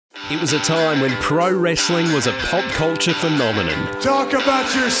It was a time when pro wrestling was a pop culture phenomenon. Talk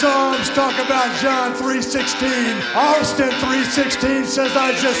about your Psalms, talk about John 3:16. Austin 3:16 says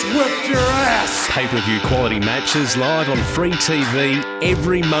I just whipped your ass. Pay-per-view quality matches live on free TV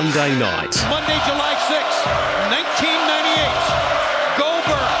every Monday night. Monday, July 6, 1998.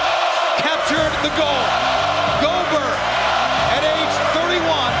 Goldberg captured the gold. Goldberg, at age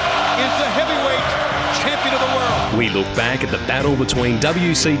 31, is the heavyweight champion of the world. We look back at the battle between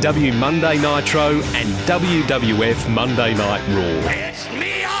WCW Monday Nitro and WWF Monday Night Raw. It's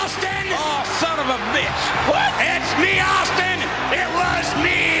me, Austin! Oh, son of a bitch! What? It's me, Austin! It was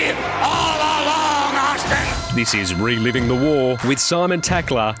me all along, Austin! This is Reliving the War with Simon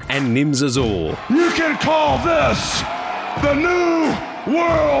Tackler and Nims Azor. You can call this the New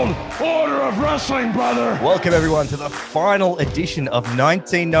World Order of Wrestling, brother. Welcome, everyone, to the final edition of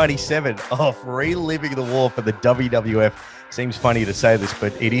 1997 of Reliving the War for the WWF. Seems funny to say this,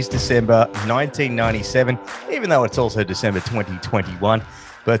 but it is December 1997, even though it's also December 2021.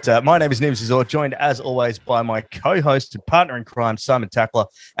 But my name is Nims Azor, joined as always by my co-host and partner in crime, Simon Tackler,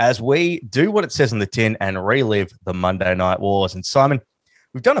 as we do what it says on the tin and relive the Monday Night Wars. And Simon,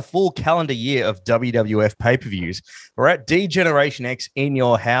 we've done a full calendar year of WWF pay-per-views. We're at D-Generation X in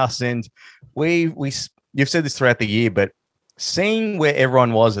your house, and you've said this throughout the year, but seeing where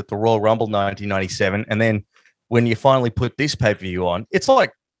everyone was at the Royal Rumble 1997, and then when you finally put this pay-per-view on, it's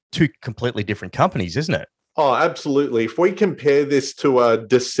like two completely different companies, isn't it? Oh, absolutely. If we compare this to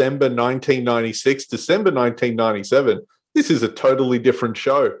December 1996, December 1997, this is a totally different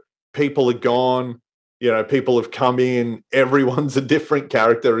show. People are gone. You know, people have come in. Everyone's a different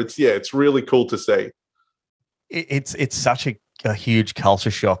character. It's really cool to see. It's such a huge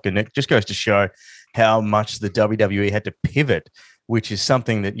culture shock, and it just goes to show how much the WWE had to pivot, which is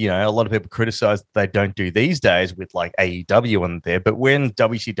something that, you know, a lot of people criticize that they don't do these days with like AEW on there. But when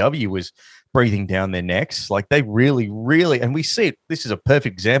WCW was breathing down their necks, like they really, and we see it, this is a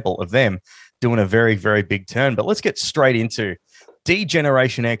perfect example of them doing a very, very big turn. But let's get straight into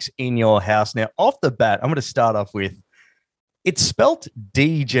D-Generation X in your house. Now, off the bat, I'm going to start off with, it's spelt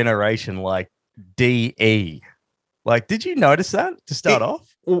D-Generation like D-E. Like, did you notice that to start off?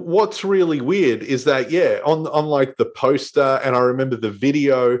 What's really weird is that, on like the poster, and I remember the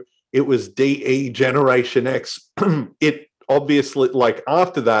video, it was DE Generation X. It obviously, like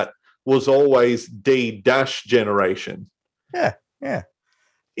after that, was always D-Generation. Yeah.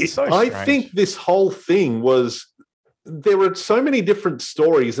 I think this whole thing was, there were so many different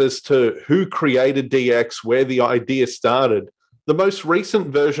stories as to who created DX, where the idea started. The most recent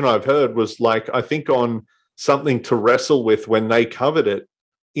version I've heard was like, I think on Something to Wrestle With when they covered it,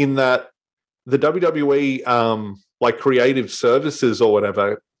 in that the WWE, like creative services or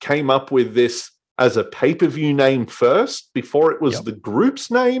whatever, came up with this as a pay-per-view name first before it was the group's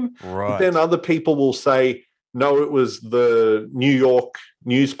name. Right. Then other people will say, no, it was the New York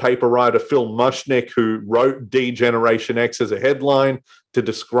newspaper writer Phil Mushnick who wrote D-Generation X as a headline to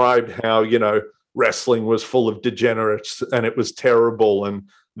describe how, you know, wrestling was full of degenerates and it was terrible. And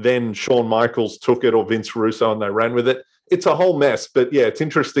then Shawn Michaels took it, or Vince Russo, and they ran with it. It's a whole mess. But yeah, it's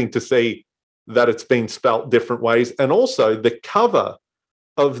interesting to see that it's been spelt different ways. And also the cover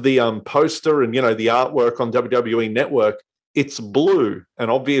of the poster and, you know, the artwork on WWE Network, it's blue.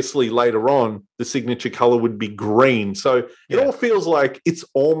 And obviously later on, the signature color would be green. So it all feels like it's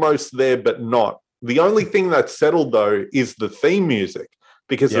almost there, but not. The only thing that's settled, though, is the theme music,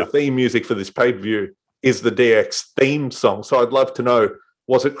 because the theme music for this pay-per-view is the DX theme song. So I'd love to know,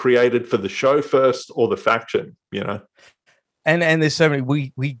 was it created for the show first or the faction, you know? And there's so many,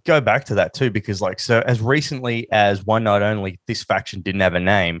 we go back to that too, because like, so as recently as One Night Only, this faction didn't have a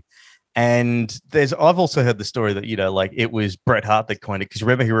name. And I've also heard the story that, you know, like it was Bret Hart that coined it, because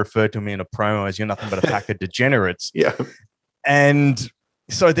remember he referred to me in a promo as, you're nothing but a pack of degenerates. Yeah. And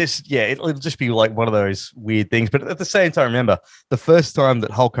so this, it'll just be like one of those weird things. But at the same time, remember, the first time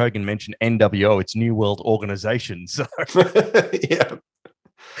that Hulk Hogan mentioned NWO, it's New World Organization. So yeah.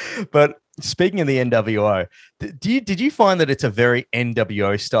 But speaking of the NWO, did you find that it's a very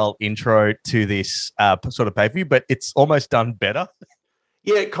NWO style intro to this sort of pay-per-view, but it's almost done better?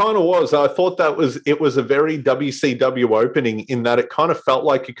 Yeah, it kind of was. I thought it was a very WCW opening in that it kind of felt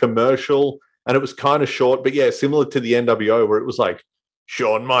like a commercial and it was kind of short, but yeah, similar to the NWO where it was like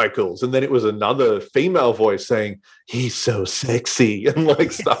Shawn Michaels, and then it was another female voice saying, he's so sexy, and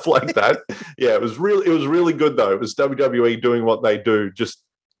like stuff like that. Yeah, it was really good though. It was WWE doing what they do, just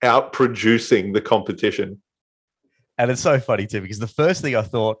out producing the competition. And it's so funny too, because the first thing I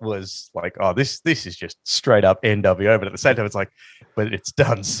thought was like, oh, this is just straight up NWO. But at the same time, it's like, but it's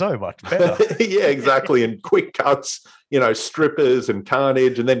done so much better. Yeah, exactly. And quick cuts, strippers and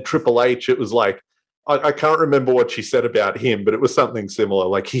Carnage. And then Triple H, it was like, I can't remember what she said about him, but it was something similar,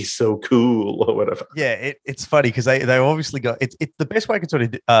 like he's so cool or whatever. Yeah, it's funny because they obviously got it's the best way I can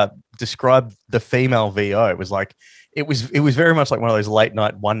sort of describe the female VO. It was like it was very much like one of those late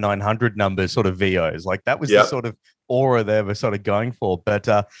night 1-900 numbers sort of VOs. Like that was the sort of aura they were sort of going for. But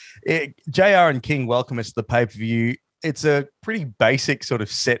JR and King welcome us to the pay-per-view. It's a pretty basic sort of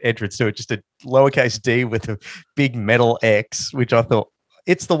set entrance to it, just a lowercase D with a big metal X, which I thought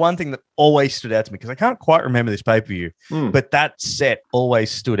it's the one thing that always stood out to me because I can't quite remember this pay-per-view, but that set always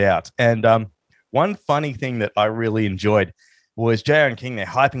stood out. And one funny thing that I really enjoyed was JR and King, they're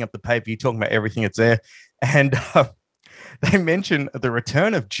hyping up the pay-per-view, talking about everything that's there. And they mention the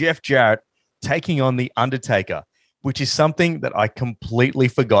return of Jeff Jarrett taking on The Undertaker, which is something that I completely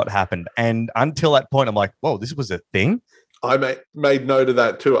forgot happened. And until that point, I'm like, whoa, this was a thing? I made note of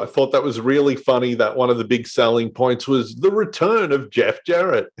that too. I thought that was really funny that one of the big selling points was the return of Jeff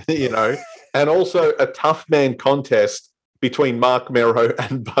Jarrett, and also a tough man contest between Mark Mero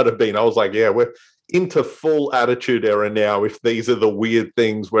and Butterbean. I was like, yeah, we're into full Attitude Era now if these are the weird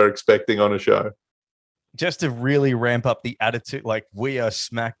things we're expecting on a show. Just to really ramp up the attitude, like we are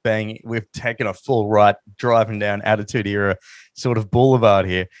smack bang. We've taken a full right driving down Attitude Era sort of boulevard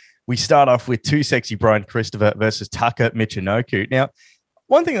here. We start off with Too Sexy Brian Christopher versus Taka Michinoku. Now,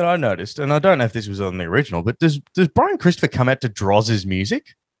 one thing that I noticed, and I don't know if this was on the original, but does Brian Christopher come out to Droz's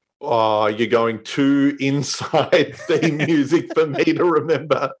music? Oh, you're going too inside theme music for me to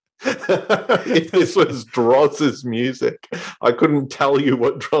remember. If this was Droz's music, I couldn't tell you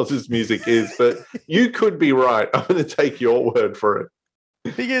what Droz's music is, but you could be right. I'm going to take your word for it.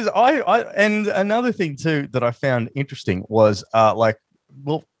 Because and another thing too that I found interesting was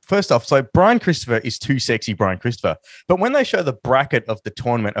first off, so Brian Christopher is Too Sexy Brian Christopher. But when they show the bracket of the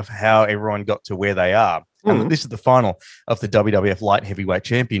tournament of how everyone got to where they are, and this is the final of the WWF Light Heavyweight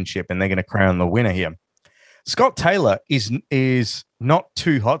Championship, and they're going to crown the winner here. Scott Taylor is not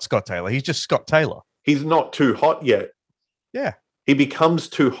too hot, Scott Taylor. He's just Scott Taylor. He's not too hot yet. Yeah. He becomes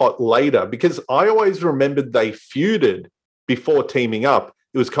too hot later because I always remembered they feuded before teaming up.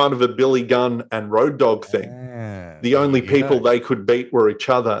 It was kind of a Billy Gunn and Road Dogg thing. The only people they could beat were each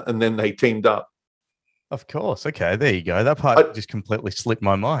other, and then they teamed up. Of course. Okay, there you go. That part just completely slipped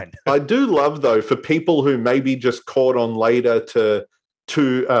my mind. I do love, though, for people who maybe just caught on later to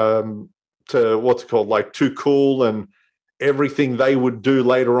what's it called, like Too Cool and everything they would do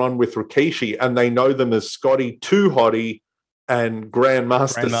later on with Rikishi, and they know them as Scotty Too Hottie and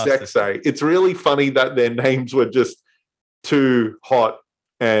Grandmaster Sexay. It's really funny that their names were just Too Hot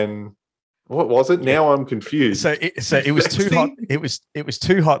and what was it? Now I'm confused. So it was Too Hot. It was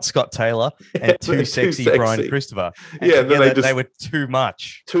Too Hot Scott Taylor and Too Sexy Brian Christopher. And yeah, then they were too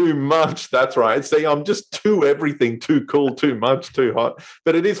much. Too much. That's right. See, I'm just too everything, too cool, too much, too hot.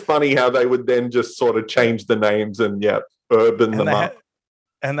 But it is funny how they would then just sort of change the names and urban them up.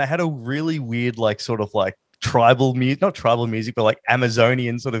 And they had a really weird, sort of tribal music, not tribal music, but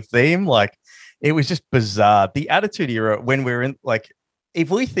Amazonian sort of theme. It was just bizarre. The Attitude Era, when we're in if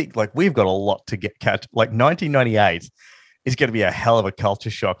we think we've got a lot to catch, 1998 is going to be a hell of a culture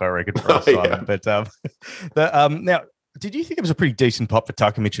shock, I reckon, for us. Yeah. But now, did you think it was a pretty decent pop for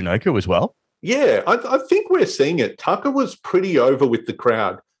Taka Michinoku as well? Yeah, I think we're seeing it. Taka was pretty over with the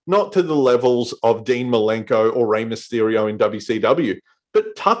crowd, not to the levels of Dean Malenko or Rey Mysterio in WCW,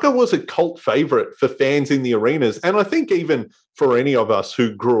 but Taka was a cult favorite for fans in the arenas, and I think even for any of us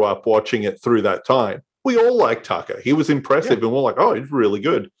who grew up watching it through that time. We all liked Taka. He was impressive, and we're like, oh, he's really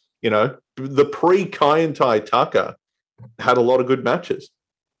good. The pre-Kaientai Taka had a lot of good matches.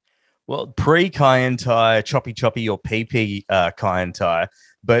 Well, pre-Kaientai, Choppy Choppy or PP Kaientai,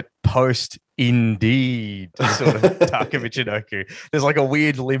 but post-Indeed sort of Taka Michinoku. There's a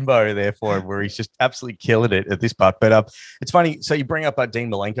weird limbo there for him where he's just absolutely killing it at this part. But it's funny. So you bring up Dean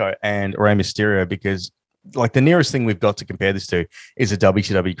Malenko and Rey Mysterio because the nearest thing we've got to compare this to is a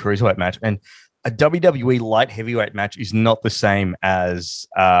WCW Cruiserweight match. And a WWE light heavyweight match is not the same as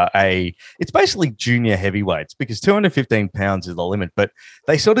it's basically junior heavyweights because 215 pounds is the limit, but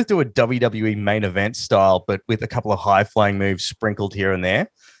they sort of do a WWE main event style, but with a couple of high flying moves sprinkled here and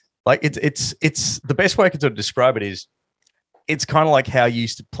there. It's the best way I can sort of describe it is it's kind of like how you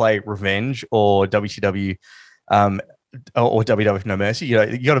used to play Revenge or WCW, or WWF No Mercy.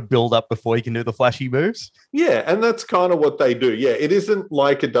 You got to build up before you can do the flashy moves. Yeah, and that's kind of what they do. Yeah, it isn't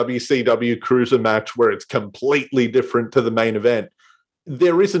like a WCW Cruiser match where it's completely different to the main event.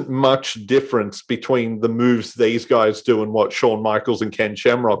 there isn't much difference between the moves these guys do and what Shawn Michaels and Ken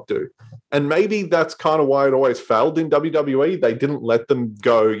Shamrock do. And maybe that's kind of why it always failed in WWE. They didn't let them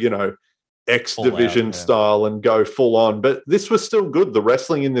go, X Division style and go full on. But this was still good. The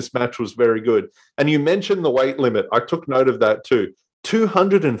wrestling in this match was very good. And you mentioned the weight limit. I took note of that too.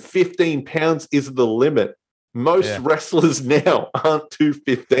 215 pounds is the limit. Most wrestlers now aren't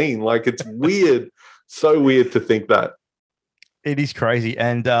 215. Like, it's weird. So weird to think that. It is crazy.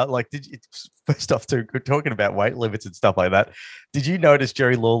 And first off, too, talking about weight limits and stuff like that, did you notice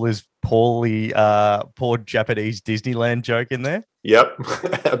Jerry Lawler's poor Japanese Disneyland joke in there? Yep,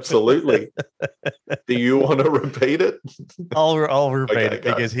 absolutely. Do you want to repeat it? I'll repeat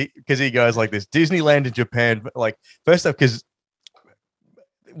it because he goes like this: Disneyland in Japan. Like, first off, because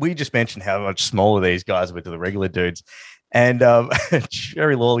we just mentioned how much smaller these guys were to the regular dudes, and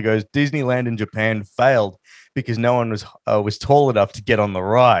Jerry Lawler goes, Disneyland in Japan failed because no one was tall enough to get on the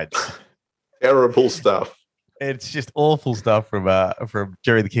ride. Terrible stuff. It's just awful stuff from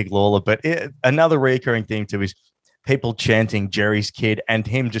Jerry the King Lawler. But another recurring theme too is people chanting Jerry's kid and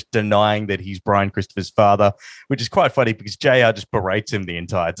him just denying that he's Brian Christopher's father, which is quite funny because JR just berates him the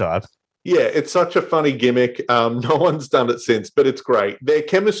entire time. Yeah, it's such a funny gimmick. No one's done it since, but it's great. Their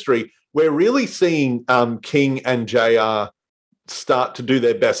chemistry, we're really seeing King and JR start to do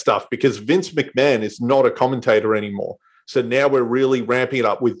their best stuff because Vince McMahon is not a commentator anymore. So now we're really ramping it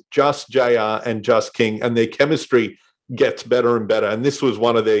up with just JR and just King, and their chemistry gets better and better. And this was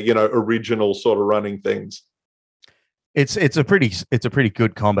one of their, original sort of running things. It's a pretty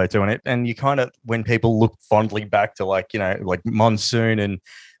good combo too, and you kind of, when people look fondly back to like Monsoon and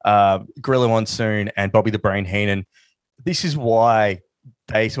Gorilla Monsoon and Bobby the Brain Heenan, this is why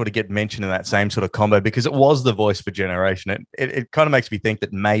they sort of get mentioned in that same sort of combo, because it was the voice for generation. It kind of makes me think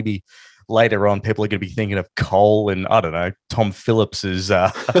that maybe later on people are going to be thinking of Cole and, I don't know, Tom Phillips as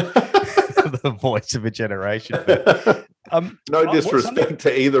the voice of a generation. But, no disrespect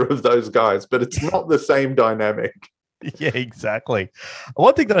to either of those guys, but it's not the same dynamic. Yeah, exactly.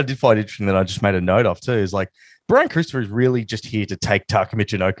 One thing that I did find interesting that I just made a note of too is like Brian Christopher is really just here to take Taka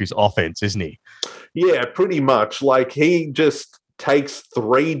Michinoku's offense, isn't he? Yeah, pretty much. Like, he just takes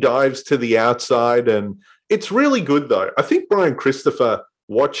 3 dives to the outside, and it's really good though. I think Brian Christopher,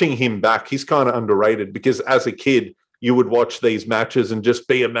 watching him back, he's kind of underrated because as a kid, you would watch these matches and just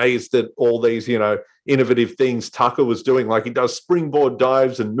be amazed at all these, innovative things Tucker was doing. Like, he does springboard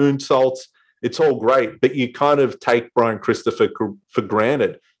dives and moonsaults. It's all great, but you kind of take Brian Christopher for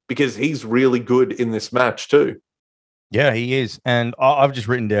granted because he's really good in this match too. Yeah, he is. And I've just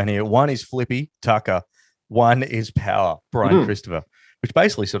written down here, 1 is Flippy, Tucker, 1 is Power, Brian Christopher, which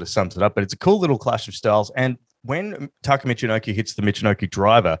basically sort of sums it up. But it's a cool little clash of styles. And when Taka Michinoku hits the Michinoku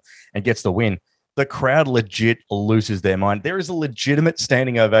driver and gets the win, the crowd legit loses their mind. There is a legitimate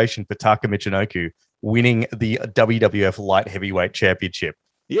standing ovation for Taka Michinoku winning the WWF Light Heavyweight Championship.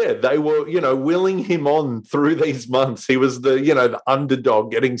 Yeah, they were, willing him on through these months. He was the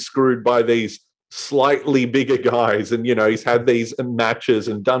underdog getting screwed by these slightly bigger guys. And, he's had these matches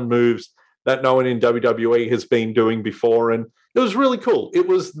and done moves that no one in WWE has been doing before. And it was really cool. It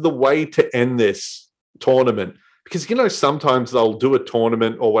was the way to end this tournament because, sometimes they'll do a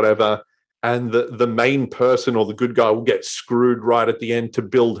tournament or whatever, and the main person or the good guy will get screwed right at the end to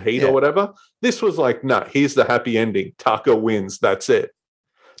build heat or whatever. This was like, no, here's the happy ending. Tucker wins. That's it.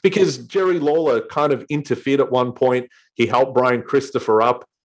 Because Jerry Lawler kind of interfered at one point. He helped Brian Christopher up.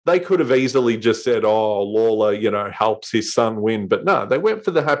 They could have easily just said, oh, Lawler, helps his son win. But no, they went for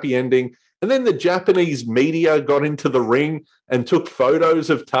the happy ending. And then the Japanese media got into the ring and took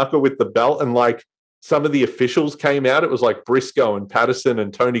photos of Tucker with the belt. And like some of the officials came out. It was like Briscoe and Patterson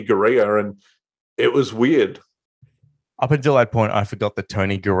and Tony Garea. And it was weird. Up until that point, I forgot that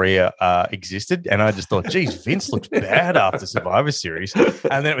Tony Garea existed, and I just thought, geez, Vince looks bad after Survivor Series.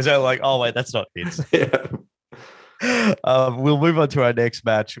 And then it was like, oh, wait, that's not Vince. Yeah. We'll move on to our next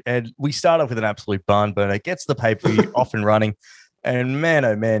match, and we start off with an absolute barn burner. It gets the pay-per-view off and running, and man,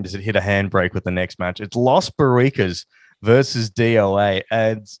 oh man, does it hit a handbrake with the next match. It's Los Barricas versus DOA,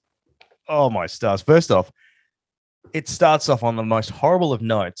 and oh my stars. First off, it starts off on the most horrible of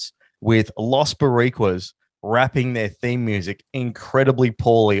notes with Los Barricas rapping their theme music incredibly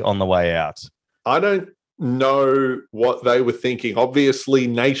poorly on the way out. I don't know what they were thinking. Obviously,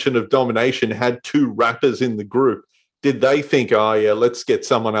 Nation of Domination had 2 rappers in the group. Did they think, oh, yeah, let's get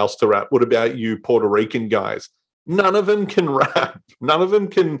someone else to rap? What about you Puerto Rican guys? None of them can rap. None of them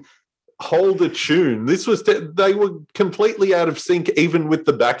can hold a tune. They were completely out of sync, even with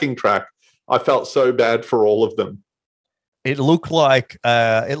the backing track. I felt so bad for all of them. It looked like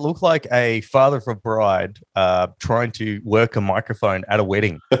a father of a bride trying to work a microphone at a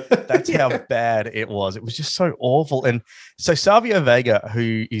wedding. That's how bad it was. It was just so awful. And so Savio Vega,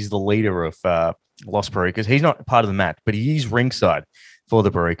 who is the leader of Los Barricas, he's not part of the match, but he is ringside for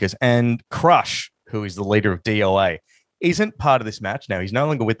the Barricas. And Crush, who is the leader of DOA, isn't part of this match now. He's no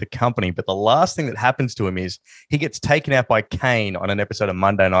longer with the company, but the last thing that happens to him is he gets taken out by Kane on an episode of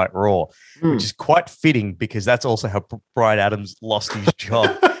Monday Night Raw, which is quite fitting because that's also how Bryan Adams lost his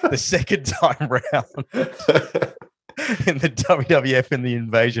job the second time round in the WWF in the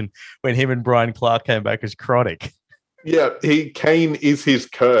Invasion when him and Brian Clark came back as Chronic. Yeah, Kane is his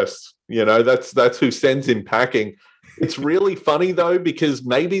curse. You know, that's who sends him packing. It's really funny, though, because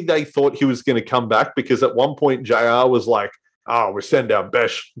maybe they thought he was going to come back because at one point JR was like, oh, we send our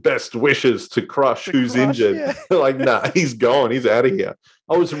best wishes to Crush, who's injured. Yeah. Like, nah, he's gone. He's out of here.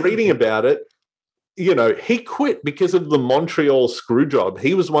 I was reading about it. You know, he quit because of the Montreal screw job.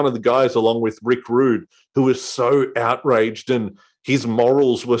 He was one of the guys, along with Rick Rude, who was so outraged and his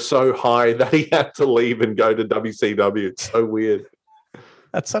morals were so high that he had to leave and go to WCW. It's so weird.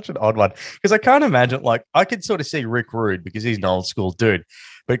 That's such an odd one because I can't imagine, like, I could sort of see Rick Rude because he's an old school dude,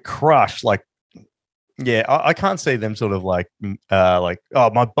 but Crush, like, yeah, I can't see them sort of like, oh,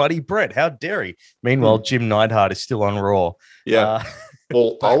 my buddy Brett, how dare he? Meanwhile, Jim Neidhart is still on Raw. Yeah.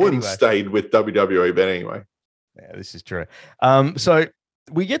 Well, Owen stayed with WWE, but anyway. Yeah, this is true. So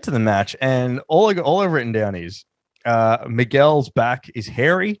we get to the match, and all I've written down is Miguel's back is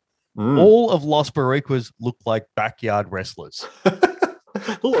hairy. All of Los Barricas look like backyard wrestlers.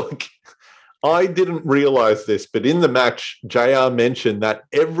 Look, I didn't realize this, but in the match, JR mentioned that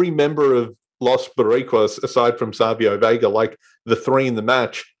every member of Los Barricas, aside from Savio Vega, like the three in the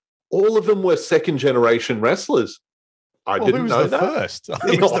match, all of them were second-generation wrestlers. I didn't know that. First?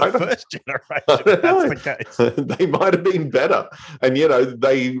 It was the first generation. That's the case. They might have been better. And,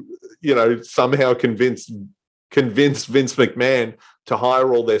 they somehow convinced Vince McMahon to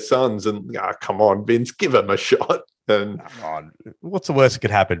hire all their sons. And, come on, Vince, give them a shot. And come on. What's the worst that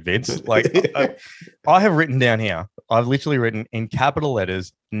could happen, Vince? Like, I have written down here, I've literally written in capital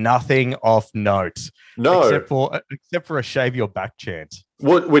letters, nothing of note. No. Except for a shave your back chant.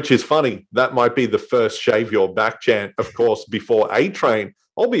 Which is funny. That might be the first shave your back chant, of course, before A-Train.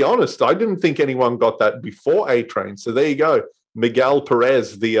 I'll be honest, I didn't think anyone got that before A-Train. So there you go. Miguel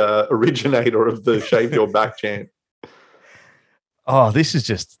Perez, the originator of the shave your back chant. Oh, this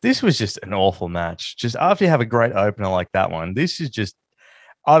was just an awful match. Just after you have a great opener like that one, this is just,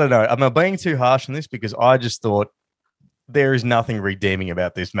 I don't know. Am I being too harsh on this? Because I just thought there is nothing redeeming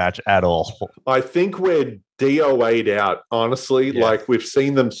about this match at all. I think we're DOA'd out, honestly. Yeah. Like, we've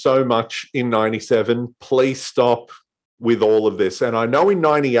seen them so much in 97. Please stop with all of this. And I know in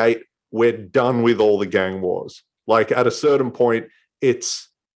 98, we're done with all the gang wars. Like, at a certain point, it's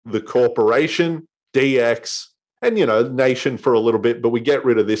the corporation, DX, and, Nation for a little bit, but we get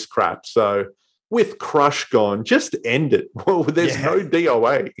rid of this crap. So with Crush gone, just end it. Well, there's no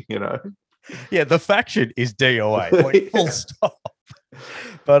DOA, Yeah, the faction is DOA. Like, full stop.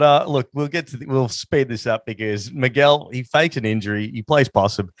 But look, we'll speed this up because Miguel, he fakes an injury. He plays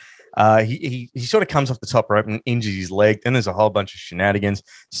possum. He sort of comes off the top rope and injures his leg. Then there's a whole bunch of shenanigans.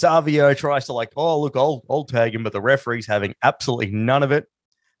 Savio tries to I'll tag him, but the referee's having absolutely none of it.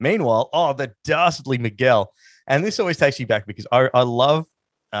 Meanwhile, the dastardly Miguel. And this always takes you back because I love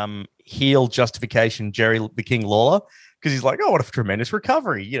heel justification Jerry the King Lawler because he's like, oh, what a tremendous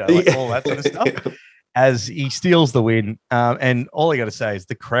recovery, all that sort of stuff. As he steals the win. And all I got to say is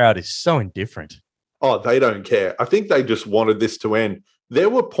the crowd is so indifferent. Oh, they don't care. I think they just wanted this to end. There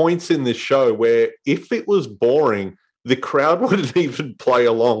were points in this show where if it was boring, the crowd wouldn't even play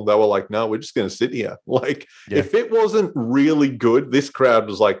along. They were like, no, we're just going to sit here. Like, if it wasn't really good, this crowd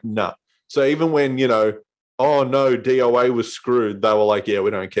was like, nah. So even when, oh no, DOA was screwed, they were like, yeah, we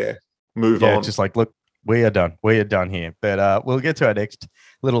don't care. Move on. Just like, look, we are done. We are done here. But we'll get to our next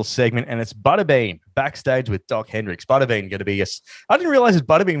little segment, and it's Butterbean backstage with Doc Hendricks. Butterbean going to be I didn't realize that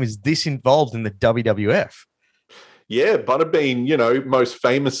Butterbean was this involved in the WWF. Yeah, Butterbean, most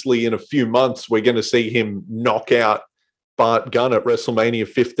famously in a few months, we're going to see him knock out Bart Gunn at WrestleMania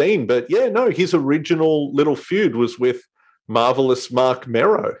 15. But yeah, no, his original little feud was with Marvelous Mark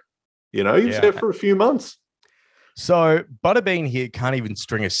Mero. He was there for a few months. So Butterbean here can't even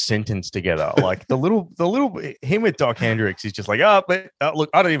string a sentence together. Like the little him with Doc Hendricks is just like, look,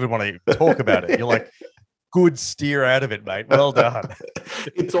 I don't even want to talk about it. You're like, good steer out of it, mate. Well done.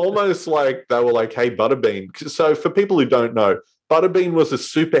 It's almost like they were like, hey, Butterbean. So for people who don't know, Butterbean was a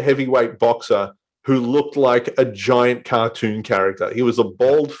super heavyweight boxer who looked like a giant cartoon character. He was a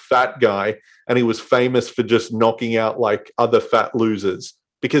bald, fat guy, and he was famous for just knocking out like other fat losers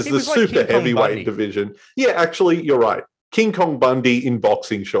because the super like heavyweight division. Yeah, actually, you're right. King Kong Bundy in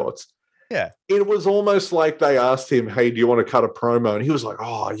boxing shorts. Yeah. It was almost like they asked him, hey, do you want to cut a promo? And he was like,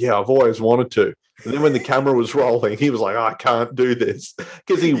 oh, yeah, I've always wanted to. And then when the camera was rolling, he was like, oh, I can't do this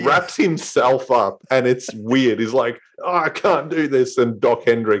because he wraps himself up and it's weird. He's like, oh, I can't do this. And Doc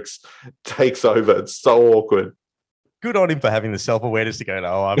Hendricks takes over. It's so awkward. Good on him for having the self-awareness to go,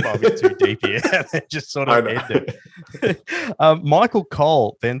 no, I'm a bit too deep here. And just sort of end it. Michael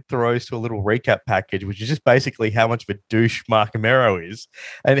Cole then throws to a little recap package, which is just basically how much of a douche Mark Mero is.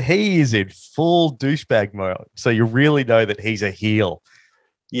 And he is in full douchebag mode. So you really know that he's a heel.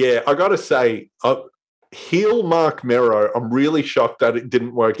 Yeah, I got to say, heel Mark Mero, I'm really shocked that it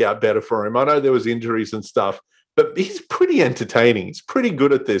didn't work out better for him. I know there was injuries and stuff, but he's pretty entertaining. He's pretty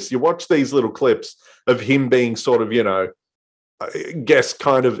good at this. You watch these little clips of him being sort of, I guess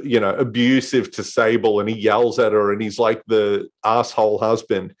kind of, abusive to Sable, and he yells at her and he's like the asshole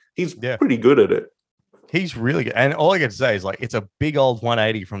husband. He's pretty good at it. He's really good. And all I get to say is like, it's a big old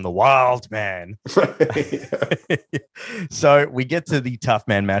 180 from the Wild Man. So we get to the tough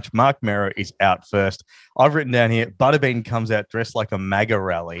man match. Mark Mero is out first. I've written down here, Butterbean comes out dressed like a MAGA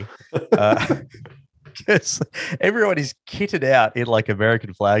rally. Because everyone is kitted out in like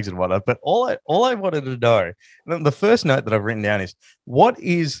American flags and whatnot. But all I wanted to know, the first note that I've written down is, what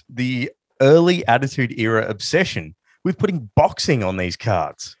is the early Attitude Era obsession with putting boxing on these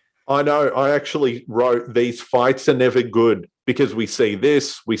cards? I know. I actually wrote, these fights are never good because we see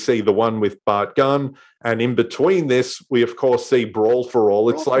this, we see the one with Bart Gunn, and in between this, we of course see Brawl for All.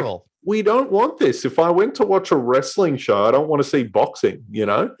 It's like, we don't want this. If I went to watch a wrestling show, I don't want to see boxing,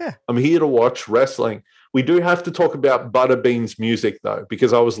 Yeah. I'm here to watch wrestling. We do have to talk about Butterbean's music, though,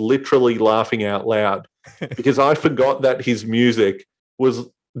 because I was literally laughing out loud because I forgot that his music was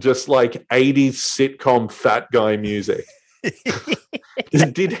just like 80s sitcom fat guy music.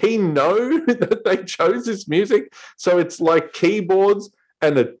 Did he know that they chose this music? So it's like keyboards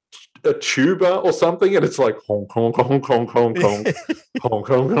and a tuba or something, and it's like honk, honk, honk, honk, honk, honk, honk,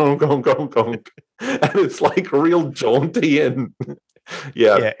 honk, honk, honk, honk, honk, and it's like real jaunty and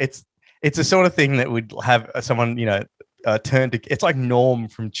yeah, it's the sort of thing that would have someone turn to. It's like Norm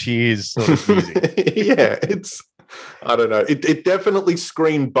from Cheers sort of music. Yeah, I don't know. It definitely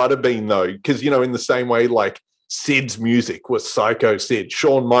screamed Butterbean though, because in the same way like Sid's music was Psycho Sid,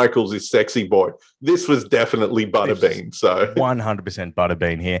 Shawn Michaels is Sexy Boy. This was definitely Butterbean. So 100%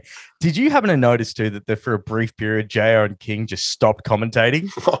 Butterbean here. Did you happen to notice too that for a brief period, JR and King just stopped commentating?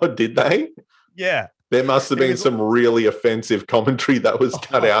 Oh, did they? Yeah. There must have been some really offensive commentary that was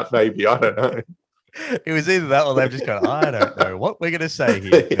cut out, maybe. I don't know. It was either that or they've just gone, I don't know what we're going to say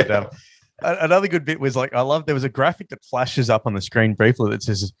here. Yeah. But, another good bit was like, I love, there was a graphic that flashes up on the screen briefly that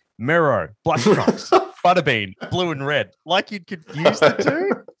says Mero, black trunks, Butterbean, blue and red. Like you'd confuse the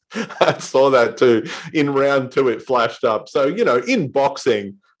two. I saw that too. In round 2, it flashed up. So, in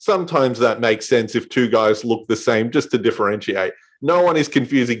boxing, sometimes that makes sense if two guys look the same just to differentiate. No one is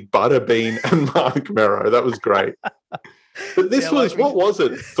confusing Butterbean and Mark Mero. That was great. But this was, what was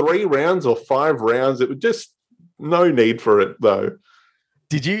it? 3 rounds or 5 rounds? It was just no need for it though.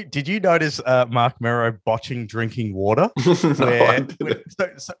 Did you notice Mark Mero botching drinking water? So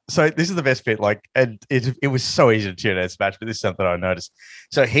this is the best bit. Like, and it was so easy to tune out this match, but this is something I noticed.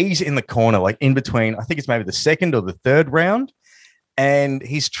 So he's in the corner, like in between. I think it's maybe the second or the third round, and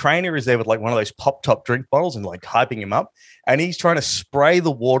his trainer is there with like one of those pop top drink bottles and like hyping him up, and he's trying to spray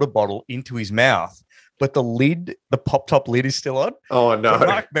the water bottle into his mouth, but the pop top lid is still on. Oh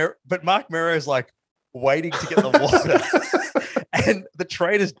no! But Mark Mero is like waiting to get the water. And the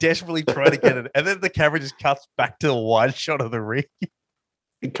trainer's desperately trying to get it. And then the camera just cuts back to a wide shot of the ring.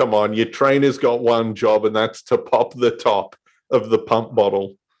 Come on, your trainer's got one job, and that's to pop the top of the pump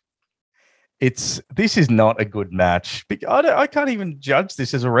bottle. This is not a good match. I can't even judge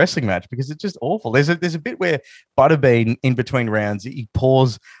this as a wrestling match because it's just awful. There's a bit where Butterbean, in between rounds, he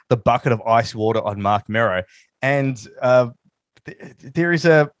pours the bucket of ice water on Mark Mero. And there is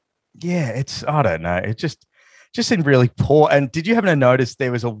I don't know. It just seemed really poor. And did you happen to notice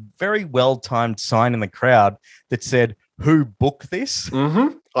there was a very well-timed sign in the crowd that said, "Who booked this?"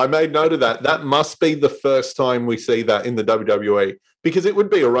 Mm-hmm. I made note of that. That must be the first time we see that in the WWE, because it would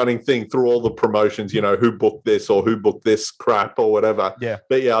be a running thing through all the promotions, who booked this or who booked this crap or whatever. Yeah.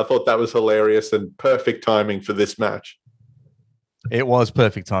 But yeah, I thought that was hilarious and perfect timing for this match. It was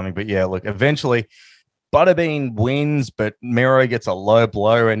perfect timing. But yeah, look, eventually Butterbean wins, but Mero gets a low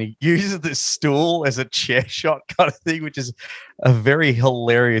blow and he uses the stool as a chair shot kind of thing, which is a very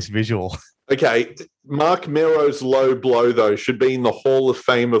hilarious visual. Okay, Mark Mero's low blow, though, should be in the Hall of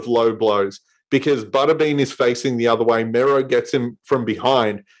Fame of low blows because Butterbean is facing the other way. Mero gets him from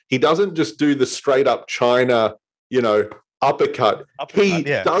behind. He doesn't just do the straight up China, uppercut. He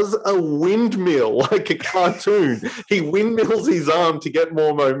does a windmill like a cartoon. He windmills his arm to get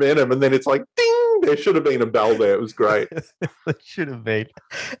more momentum, and then it's like, ding, there should have been a bell there. It was great. It should have been.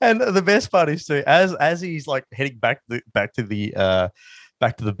 And the best part is, too, as he's like heading back to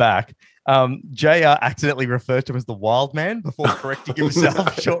the back, JR accidentally referred to him as the Wild Man before correcting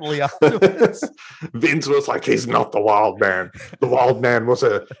himself shortly afterwards. Vince was like, he's not the Wild Man. The Wild Man was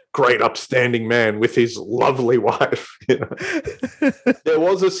a great upstanding man with his lovely wife. There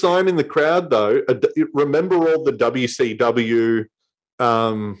was a sign in the crowd, though. Remember all the WCW,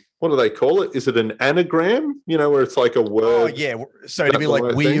 what do they call it? Is it an anagram? Where it's like a word. Oh, yeah. So it'd be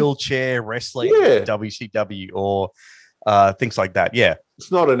like wheelchair wrestling, WCW, or things like that. Yeah.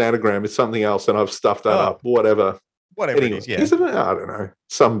 It's not an anagram. It's something else, and I've stuffed that up. Whatever anyway, it is, yeah. Isn't it? I don't know.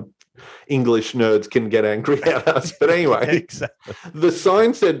 Some English nerds can get angry at us. But anyway, exactly. The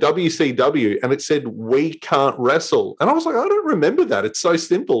sign said WCW, and it said, we can't wrestle. And I was like, I don't remember that. It's so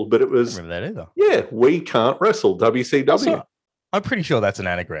simple, but it was... I don't remember that either. Yeah, we can't wrestle, WCW. Also, I'm pretty sure that's an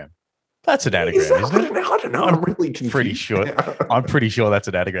anagram. That's an anagram, isn't it? I don't know. I'm really confused. Pretty sure. I'm pretty sure that's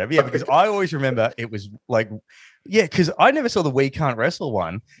an anagram. Yeah, because I always remember it was like... Yeah, because I never saw the We Can't Wrestle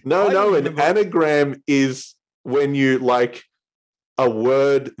one. No, an anagram is when you like a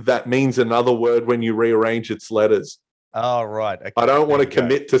word that means another word when you rearrange its letters. Oh, right. Okay. I don't want to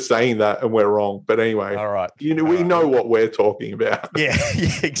commit to saying that and we're wrong. But anyway, all right. We know what we're talking about. Yeah,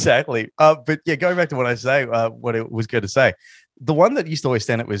 exactly. But yeah, going back to what what it was going to say, the one that used to always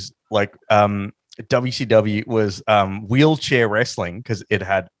stand out was like WCW was wheelchair wrestling because it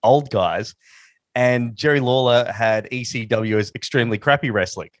had old guys. And Jerry Lawler had ECW as extremely crappy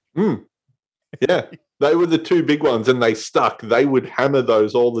wrestling. Yeah, they were the two big ones, and they stuck. They would hammer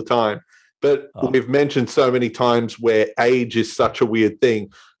those all the time. But we've mentioned so many times where age is such a weird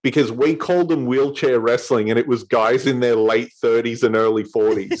thing because we called them wheelchair wrestling, and it was guys in their late 30s and early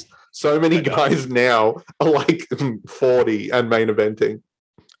 40s. So many guys now are like 40 and main eventing.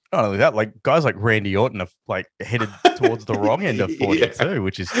 Not only that, like guys like Randy Orton have like headed towards the wrong end of 40 too,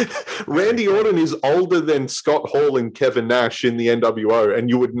 which is Randy Orton is older than Scott Hall and Kevin Nash in the NWO, and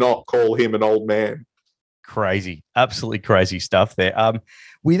you would not call him an old man. Crazy, absolutely crazy stuff there.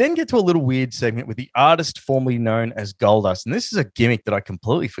 We then get to a little weird segment with the artist formerly known as Goldust, and this is a gimmick that I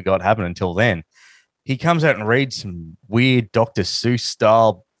completely forgot happened until then. He comes out and reads some weird Dr. Seuss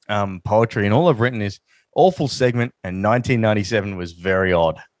style poetry, and all I've written is awful segment, and 1997 was very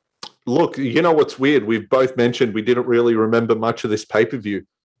odd. Look, you know what's weird? We've both mentioned we didn't really remember much of this pay-per-view.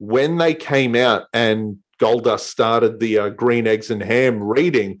 When they came out and Goldust started the Green Eggs and Ham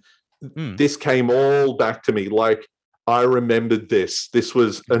reading, this came all back to me. Like, I remembered this. This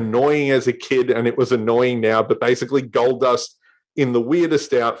was annoying as a kid, and it was annoying now. But basically, Goldust in the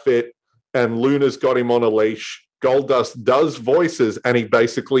weirdest outfit, and Luna's got him on a leash. Goldust does voices, and he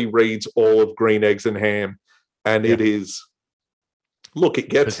basically reads all of Green Eggs and Ham. And it is... Look, it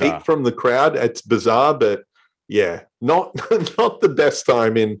gets bizarre. heat from the crowd. It's bizarre, but yeah, not the best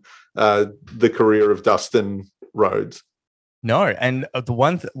time in the career of Dustin Rhodes. No, and the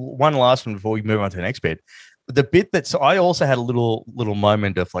one last one before we move on to the next bit, the bit that so I also had a little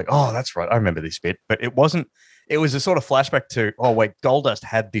moment of like, oh, that's right, I remember this bit, but it wasn't. It was a sort of flashback to, oh wait, Goldust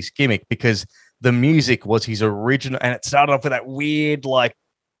had this gimmick because the music was his original, and it started off with that weird like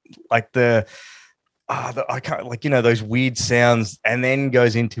the. I can't those weird sounds, and then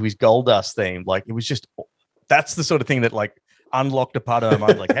goes into his Goldust theme. Like it was just that's the sort of thing that like unlocked a part of my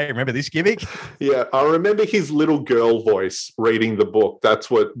mind. Like, hey, remember this gimmick? Yeah, I remember his little girl voice reading the book. That's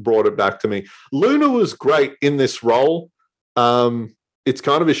what brought it back to me. Luna was great in this role. It's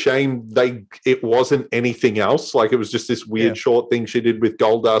kind of a shame it wasn't anything else. Like it was just this weird short thing she did with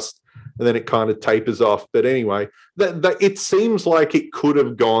Goldust, and then it kind of tapers off. But anyway, that it seems like it could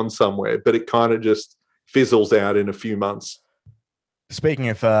have gone somewhere, but it kind of just fizzles out in a few months. Speaking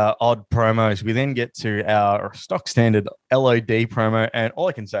of odd promos, we then get to our stock standard LOD promo, and all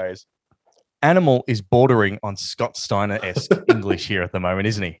I can say is Animal is bordering on Scott Steiner-esque English here at the moment,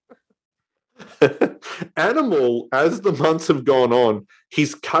 isn't he? Animal, as the months have gone on,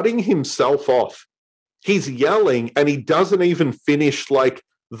 he's cutting himself off. He's yelling, and he doesn't even finish like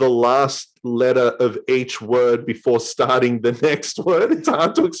the last letter of each word before starting the next word. It's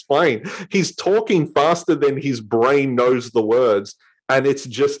hard to explain. He's talking faster than his brain knows the words, and it's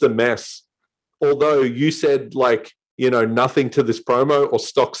just a mess. Although you said nothing to this promo or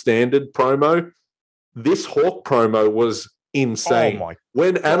stock standard promo, this Hawk promo was insane. Oh my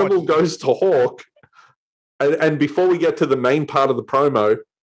when God. Animal goes to Hawk, and before we get to the main part of the promo,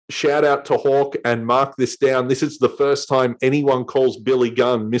 shout out to Hawk and mark this down. This is the first time anyone calls Billy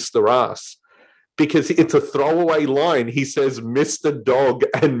Gunn Mr. Ass, because it's a throwaway line. He says Mr. Dog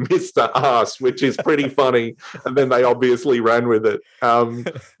and Mr. Ass, which is pretty funny. And then they obviously ran with it.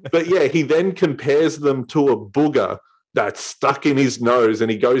 But yeah, he then compares them to a booger that's stuck in his nose, and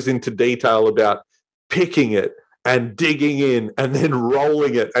he goes into detail about picking it and digging in and then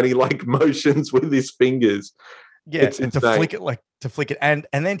rolling it, and he like motions with his fingers. Yeah, it's and insane. to flick it, and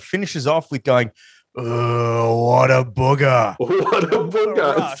then finishes off with going, "Oh, what a booger! What a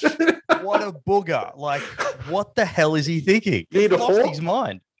booger! What a booger! Like, what the hell is he thinking? Did He's lost Hawk- his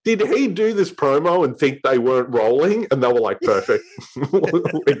mind." Did he do this promo and think they weren't rolling, and they were like, "Perfect,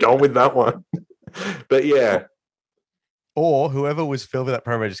 we're going with that one"? But yeah, Or whoever was filming that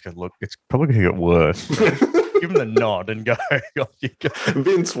promo just goes, "Look, it's probably going to get worse." Give him the nod and go, "Off you go."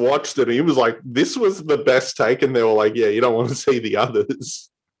 Vince watched it and he was like, "This was the best take," and they were like, "Yeah, you don't want to see the others."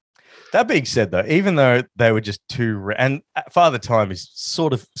 That being said, though, even though they were just and Father Time is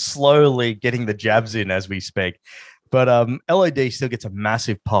sort of slowly getting the jabs in as we speak, but LOD still gets a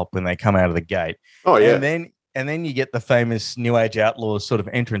massive pop when they come out of the gate. Oh yeah, and then you get the famous New Age Outlaws sort of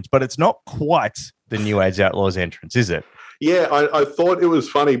entrance, but it's not quite the New Age Outlaws entrance, is it? Yeah, I thought it was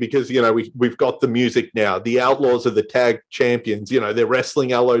funny because, you know, we've got the music now. The Outlaws are the tag champions. You know, they're wrestling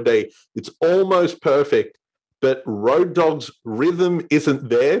LOD. It's almost perfect, but Road Dogg's rhythm isn't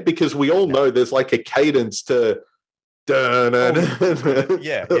there because we all know there's like a cadence to...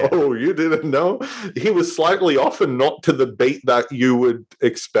 Yeah. Oh, you didn't know? He was slightly off and not to the beat that you would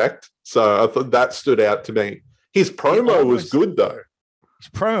expect. So I thought that stood out to me. His promo was good, though. His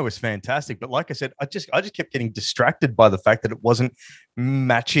promo was fantastic, but like I said, I just kept getting distracted by the fact that it wasn't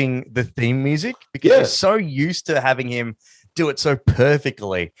matching the theme music because you're so used to having him do it so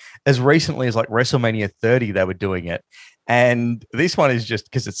perfectly. As recently as like WrestleMania 30, they were doing it. And this one is just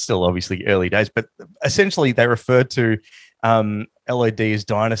because it's still obviously early days, but essentially they refer to LOD as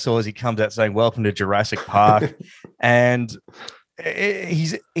dinosaurs. He comes out saying, "Welcome to Jurassic Park." And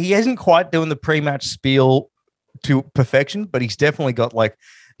he isn't quite doing the pre-match spiel to perfection, but he's definitely got like,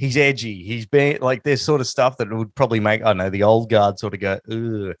 he's edgy. He's being like, there's sort of stuff that would probably make, I don't know, the old guard sort of go,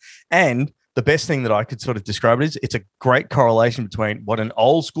 ugh. And the best thing that I could sort of describe it is it's a great correlation between what an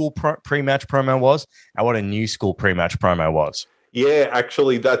old school pre-match promo was and what a new school pre-match promo was. Yeah,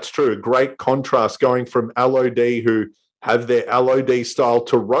 actually, that's true. Great contrast going from LOD, who have their LOD style,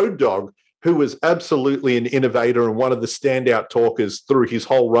 to Road Dogg, who was absolutely an innovator and one of the standout talkers through his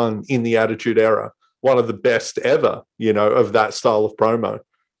whole run in the Attitude Era. One of the best ever, you know, of that style of promo.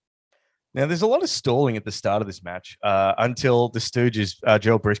 Now, there's a lot of stalling at the start of this match until the Stooges,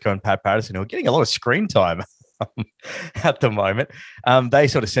 Joe Briscoe and Pat Patterson, who are getting a lot of screen time at the moment. They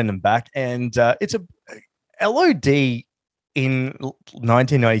sort of send them back. And it's a LOD in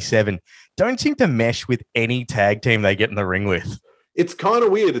 1997 don't seem to mesh with any tag team they get in the ring with. It's kind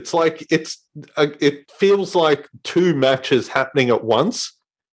of weird. It's like it feels like two matches happening at once.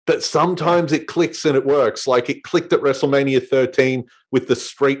 But sometimes it clicks and it works. Like it clicked at WrestleMania 13 with the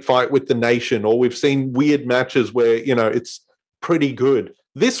street fight with the Nation, or we've seen weird matches where, you know, it's pretty good.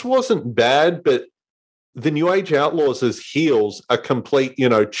 This wasn't bad, but the New Age Outlaws as heels are complete, you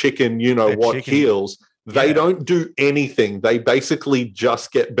know, chicken, you know, what heels. They don't do anything. They basically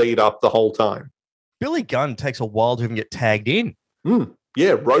just get beat up the whole time. Billy Gunn takes a while to even get tagged in.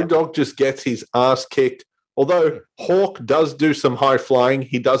 Yeah, Road Dogg just gets his ass kicked. Although Hawk does do some high flying,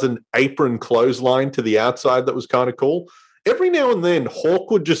 he does an apron clothesline to the outside that was kind of cool. Every now and then,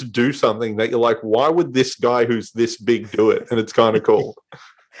 Hawk would just do something that you're like, why would this guy who's this big do it? And it's kind of cool.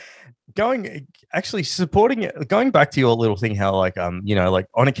 Going back to your little thing, how like, you know, like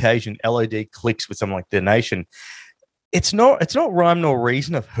on occasion, LOD clicks with someone like the Nation. It's not rhyme nor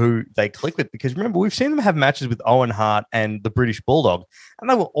reason of who they click with, because remember, we've seen them have matches with Owen Hart and the British Bulldog, and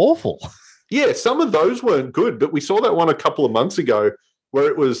they were awful. Yeah, some of those weren't good, but we saw that one a couple of months ago where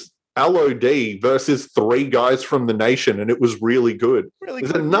it was LOD versus three guys from the Nation, and it was really good.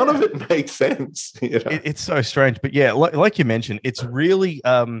 None of it made sense. You know? It's so strange, but yeah, like you mentioned, it's really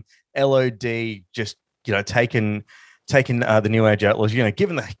LOD just, you know, taking the New Age Outlaws, you know,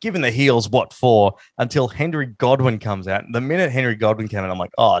 giving the heels what for, until Henry Godwin comes out. And the minute Henry Godwin came out, I'm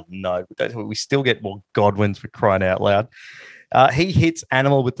like, oh no, we still get more Godwins, for crying out loud. He hits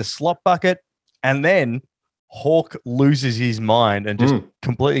Animal with the slop bucket, and then Hawk loses his mind and just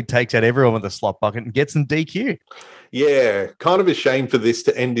completely takes out everyone with the slop bucket and gets them DQ. Yeah, kind of a shame for this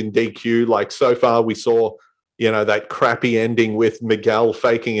to end in DQ. Like, so far we saw, that crappy ending with Miguel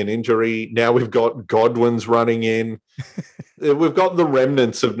faking an injury. Now we've got Godwin's running in. We've got the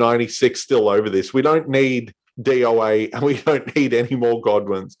remnants of 96 still over this. We don't need DOA and we don't need any more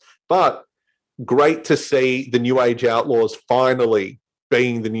Godwins. But great to see the New Age Outlaws finally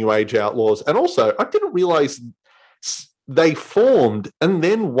being the New Age Outlaws. And also, I didn't realize they formed and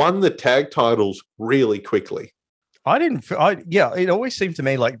then won the tag titles really quickly. It always seemed to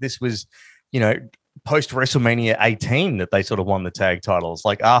me like this was, post WrestleMania 18 that they sort of won the tag titles,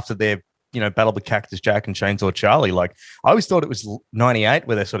 like after their, Battle of Cactus Jack and Chainsaw Charlie. Like I always thought it was 98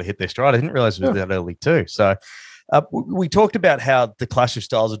 where they sort of hit their stride. I didn't realize it was that early too. So we talked about how the clash of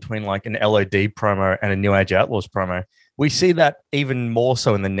styles between like an LOD promo and a New Age Outlaws promo. We see that even more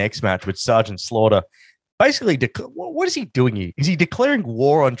so in the next match with Sergeant Slaughter. Basically, what is he doing here? Is he declaring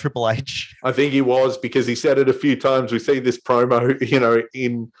war on Triple H? I think he was, because he said it a few times. We see this promo,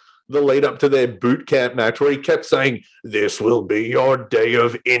 in the lead up to their boot camp match where he kept saying, "This will be your day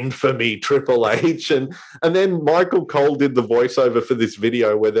of infamy, Triple H." And then Michael Cole did the voiceover for this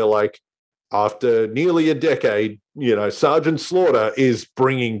video where they're like, after nearly a decade, Sergeant Slaughter is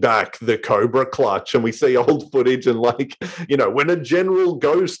bringing back the Cobra Clutch. And we see old footage and when a general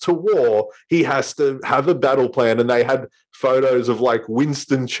goes to war, he has to have a battle plan. And they had photos of like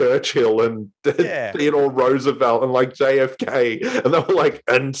Winston Churchill and Theodore Roosevelt and like JFK. And they were like,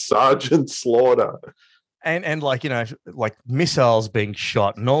 and Sergeant Slaughter. And like missiles being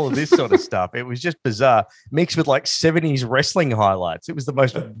shot and all of this sort of stuff. It was just bizarre, mixed with like 70s wrestling highlights. It was the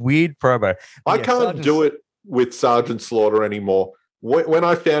most weird promo. I can't do it with Sergeant Slaughter anymore. When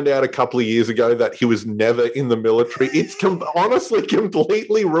I found out a couple of years ago that he was never in the military, it's honestly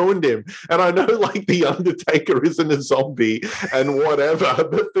completely ruined him. And I know like The Undertaker isn't a zombie and whatever,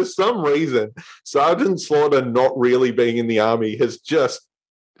 but for some reason, Sergeant Slaughter not really being in the army has just,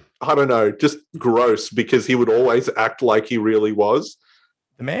 I don't know, just gross, because he would always act like he really was.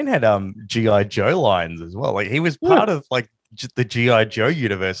 The man had G.I. Joe lines as well. Like he was part of like the G.I. Joe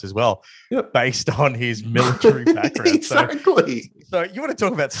universe as well, based on his military background. Exactly. So you want to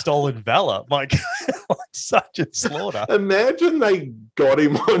talk about stolen valor, like Sergeant Slaughter. Imagine they got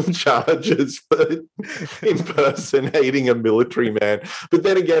him on charges for impersonating a military man. But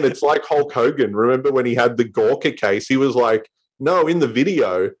then again, it's like Hulk Hogan. Remember when he had the Gorka case? He was like, no, in the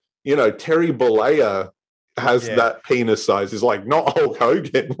video, Terry Bollea has that penis size. He's like, not Hulk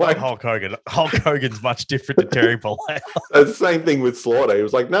Hogan. Like Hulk Hogan. Hulk Hogan's much different to Terry Bollea. The same thing with Slaughter. He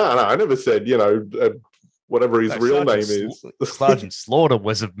was like, no, I never said, whatever his real name is. Sergeant Slaughter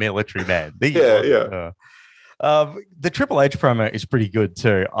was a military man. The Triple H promo is pretty good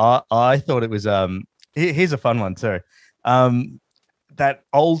too. I thought it was here's a fun one too. That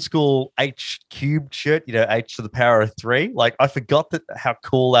old school H cubed shirt, H to the power of 3. Like I forgot how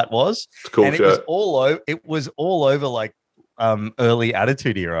cool that was. It's cool, and it was all over like early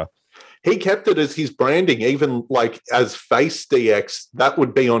Attitude Era. He kept it as his branding, even like as Face DX. That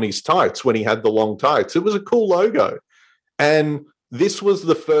would be on his tights when he had the long tights. It was a cool logo, and this was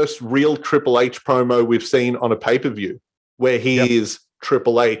the first real Triple H promo we've seen on a pay-per-view where he is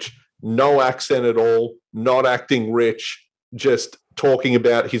Triple H, no accent at all, not acting rich, just talking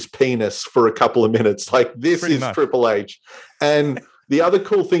about his penis for a couple of minutes. Like this is Triple H. And the other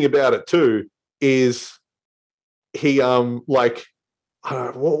cool thing about it too is he what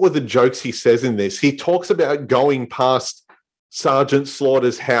were the jokes he says in this? He talks about going past Sergeant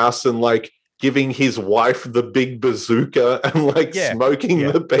Slaughter's house and like giving his wife the big bazooka and like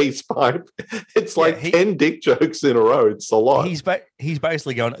smoking the peace pipe. It's like 10 dick jokes in a row. It's a lot. He's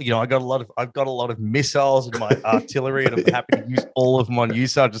basically going, I've got a lot of missiles in my artillery and I'm happy to use all of them on you,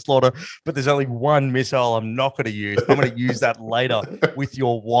 Sergeant Slaughter, but there's only one missile I'm not going to use. I'm going to use that later with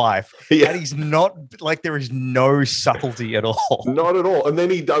your wife. And he's not like, there is no subtlety at all. Not at all. And then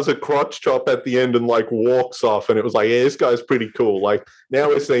he does a crotch chop at the end and like walks off. And it was like, this guy's pretty cool. Like now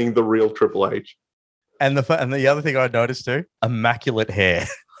we're seeing the real Triple H. And the other thing I noticed too, immaculate hair.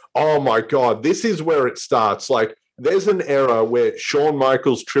 Oh my God. This is where it starts. Like there's an era where Shawn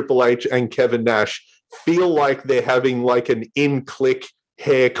Michaels, Triple H, and Kevin Nash feel like they're having like an in-click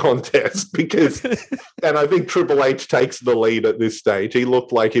hair contest because, and I think Triple H takes the lead at this stage. He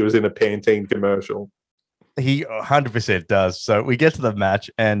looked like he was in a Pantene commercial. He 100% does. So we get to the match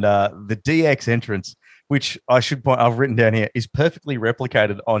and the DX entrance, which I should point, I've written down here, is perfectly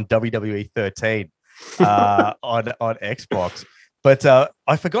replicated on WWE 13 on Xbox. But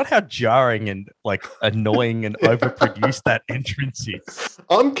I forgot how jarring and like annoying and overproduced that entrance is.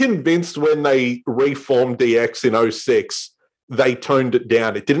 I'm convinced when they reformed DX in 06, they toned it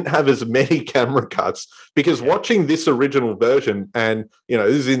down. It didn't have as many camera cuts because watching this original version, and this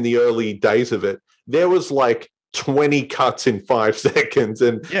is in the early days of it, there was like 20 cuts in 5 seconds.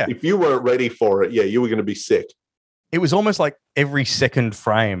 And if you weren't ready for it, you were going to be sick. It was almost like every second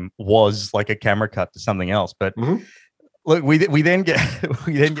frame was like a camera cut to something else. But look, we then get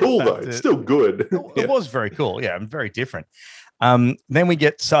cool though. It's still good. It was very cool. Yeah, and very different. Then we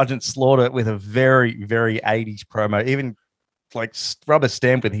get Sergeant Slaughter with a very, very 80s promo, even like rubber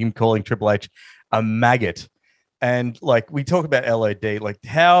stamped with him calling Triple H a maggot. And like we talk about LOD, like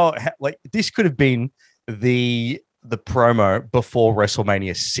how like this could have been the promo before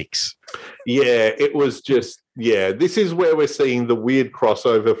WrestleMania 6. Yeah, it was just, this is where we're seeing the weird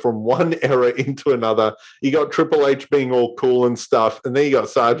crossover from one era into another. You got Triple H being all cool and stuff, and then you got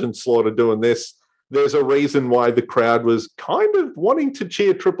Sergeant Slaughter doing this. There's a reason why the crowd was kind of wanting to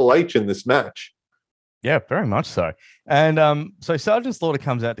cheer Triple H in this match. Yeah, very much so. And so Sergeant Slaughter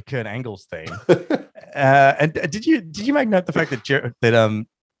comes out to Kurt Angle's theme. And did you make note the fact that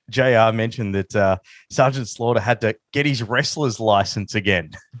JR mentioned that Sergeant Slaughter had to get his wrestler's license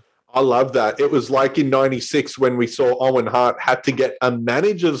again? I love that. It was like in 96 when we saw Owen Hart had to get a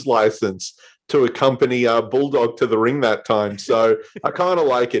manager's license to accompany Bulldog to the ring that time. So I kind of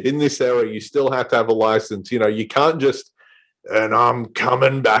like it. In this era, you still have to have a license. You know, you can't just, and I'm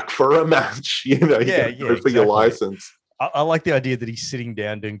coming back for a match. You know, you go for exactly. your license. I like the idea that he's sitting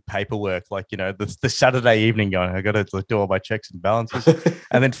down doing paperwork, like, you know, the Saturday evening going, I got to do all my checks and balances,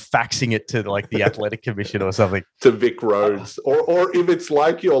 and then faxing it to like the athletic commission or something. To Vic Rhodes. Or if it's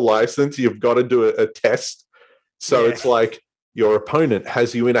like your license, you've got to do a test. So it's like your opponent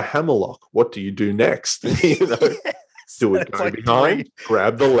has you in a hammerlock. What do you do next? You know, do it go behind,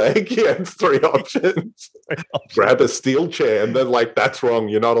 grab the leg. Yeah, it's 3 options. Grab a steel chair, and then like, that's wrong.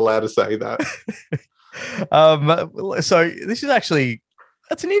 You're not allowed to say that. So this is actually,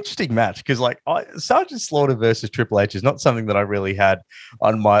 that's an interesting match because like Sergeant Slaughter versus Triple H is not something that I really had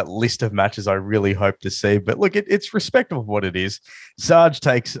on my list of matches I really hope to see, but look, it's respectable for what it is. Sarge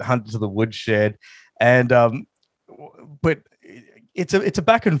takes Hunter to the woodshed, and but it's a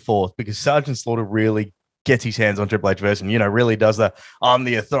back and forth because Sergeant Slaughter really gets his hands on Triple H version, you know, really does I'm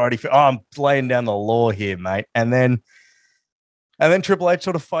the authority I'm laying down the law here, mate, and then Triple H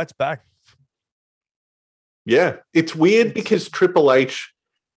sort of fights back. Yeah, it's weird because Triple H,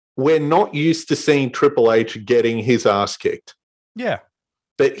 we're not used to seeing Triple H getting his ass kicked. Yeah.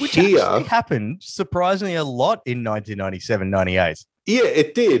 But which here actually happened surprisingly a lot in 1997, 98. Yeah,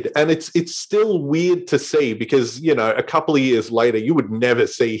 it did. And it's still weird to see because, you know, a couple of years later, you would never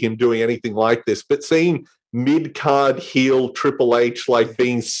see him doing anything like this. But seeing mid-card heel Triple H like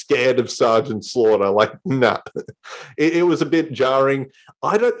being scared of Sergeant Slaughter, like, nah. It was a bit jarring.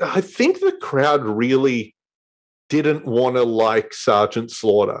 I think the crowd really didn't want to like Sergeant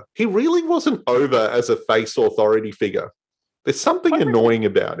Slaughter. He really wasn't over as a face authority figure. There's something annoying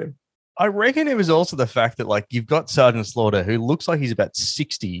about him. I reckon it was also the fact that like you've got Sergeant Slaughter who looks like he's about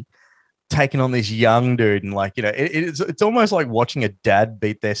 60 taking on this young dude, and like, you know, it's almost like watching a dad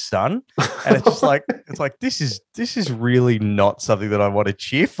beat their son, and it's just like this is really not something that I want to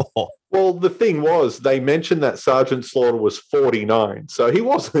cheer for. Well, the thing was, they mentioned that Sergeant Slaughter was 49, so he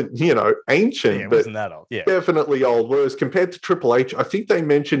wasn't, you know, ancient, but wasn't that old. Yeah, definitely old. Whereas compared to Triple H, I think they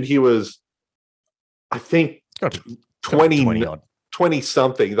mentioned he was, 20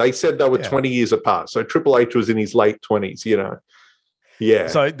 something. They said they were 20 years apart. So Triple H was in his late 20s, you know. Yeah.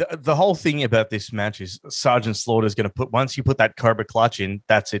 So the whole thing about this match is Sergeant Slaughter is going to once you put that Cobra Clutch in,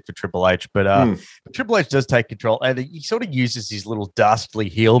 that's it for Triple H. But Triple H does take control, and he sort of uses his little dastardly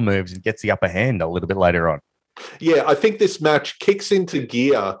heel moves and gets the upper hand a little bit later on. Yeah, I think this match kicks into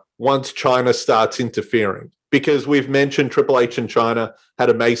gear once China starts interfering, because we've mentioned Triple H and China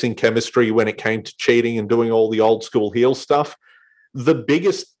had amazing chemistry when it came to cheating and doing all the old school heel stuff. The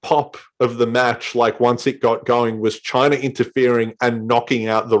biggest pop of the match, like once it got going, was China interfering and knocking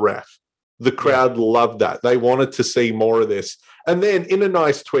out the ref. The crowd loved that. They wanted to see more of this. And then in a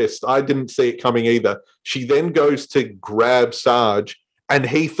nice twist, I didn't see it coming either, she then goes to grab Sarge and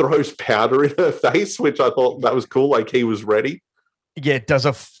he throws powder in her face, which I thought that was cool. Like he was ready. Yeah, it does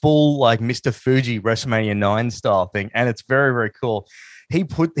a full like Mr. Fuji WrestleMania 9 style thing. And it's very, very cool. He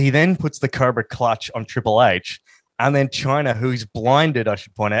then puts the Cobra Clutch on Triple H. And then China, who's blinded, I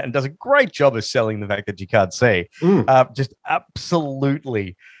should point out, and does a great job of selling the fact that you can't see, just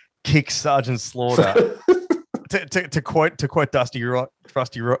absolutely kicks Sergeant Slaughter to quote Dusty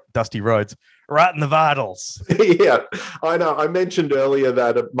Rhodes, right in the vitals. Yeah, I know. I mentioned earlier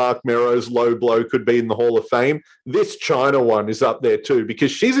that Mark Mero's low blow could be in the Hall of Fame. This China one is up there too,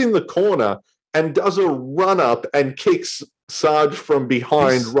 because she's in the corner and does a run up and kicks Sarge from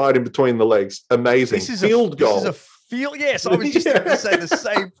behind right in between the legs. Amazing. Field goal. This is a Yes, I was just going to say the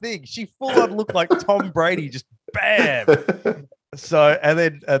same thing. She full on looked like Tom Brady, just bam. So, and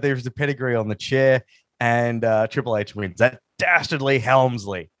then there's the pedigree on the chair, and Triple H wins. That dastardly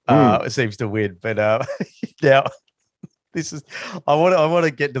Helmsley seems to win. But now, this is I want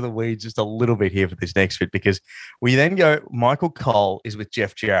to get to the weeds just a little bit here for this next bit, because we then go. Michael Cole is with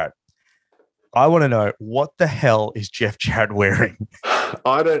Jeff Jarrett. I want to know, what the hell is Jeff Jarrett wearing?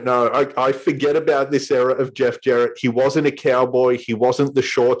 I don't know. I forget about this era of Jeff Jarrett. He wasn't a cowboy. He wasn't the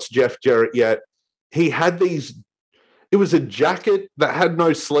shorts Jeff Jarrett yet. He had these. It was a jacket that had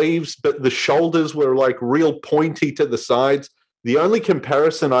no sleeves, but the shoulders were like real pointy to the sides. The only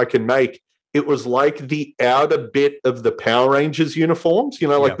comparison I can make, it was like the outer bit of the Power Rangers uniforms,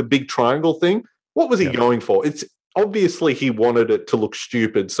 like the big triangle thing. What was he going for? It's obviously he wanted it to look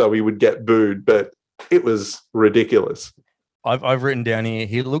stupid so he would get booed, but it was ridiculous. I've written down here,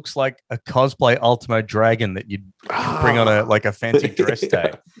 he looks like a cosplay Ultimo Dragon that you'd bring on a fancy dress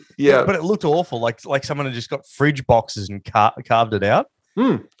day. Yeah. But it looked awful, like someone had just got fridge boxes and carved it out.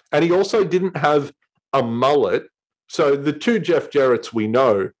 And he also didn't have a mullet. So the two Jeff Jarretts we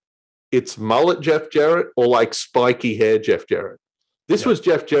know, it's mullet Jeff Jarrett or like spiky hair Jeff Jarrett. This was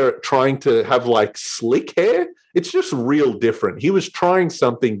Jeff Jarrett trying to have like slick hair. It's just real different. He was trying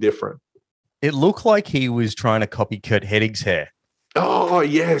something different. It looked like he was trying to copy Kurt Hedding's hair. Oh,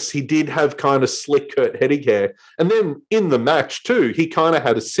 yes, he did have kind of slick Kurt Hennig hair. And then in the match too, he kind of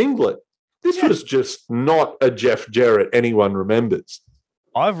had a singlet. This was just not a Jeff Jarrett anyone remembers.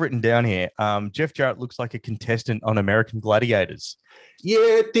 I've written down here, Jeff Jarrett looks like a contestant on American Gladiators. Yeah,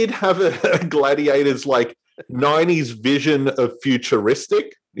 it did have a Gladiators like 90s vision of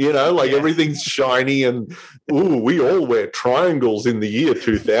futuristic, everything's shiny and, we all wear triangles in the year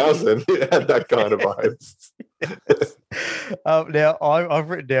 2000. It had that kind of vibes. Now, I've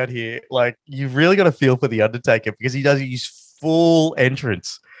written down here, like, you've really got to feel for The Undertaker, because he does his full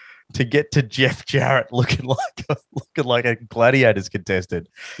entrance to get to Jeff Jarrett looking like a Gladiators contestant.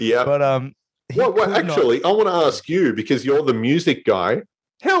 Yeah. But well, actually, I want to ask you, because you're the music guy,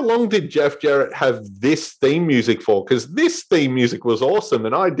 how long did Jeff Jarrett have this theme music for? Because this theme music was awesome,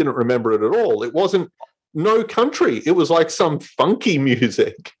 and I didn't remember it at all. It wasn't no country. It was like some funky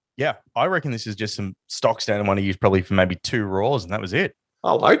music. Yeah, I reckon this is just some stock standard one he used probably for maybe 2 Raws, and that was it.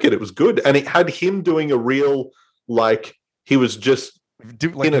 I like it. It was good. And it had him doing a real, like, he was just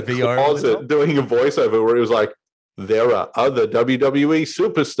in a closet doing a voiceover where he was like, there are other WWE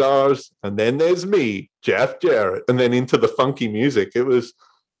superstars, and then there's me, Jeff Jarrett, and then into the funky music. It was,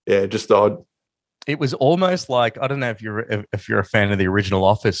 just odd. It was almost like, I don't know if you're a fan of the original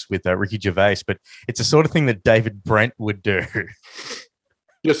Office with Ricky Gervais, but it's the sort of thing that David Brent would do.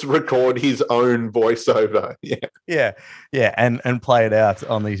 Just record his own voiceover. Yeah, and play it out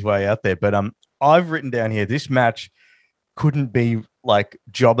on his way out there. But I've written down here, this match couldn't be like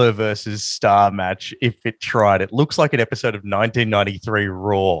Jobber versus Star match if it tried. It looks like an episode of 1993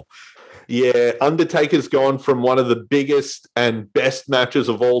 Raw. Yeah, Undertaker's gone from one of the biggest and best matches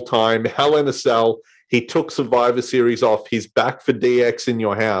of all time, Hell in a Cell. He took Survivor Series off. He's back for DX in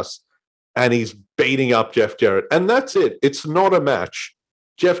your house, and he's beating up Jeff Jarrett. And that's it. It's not a match.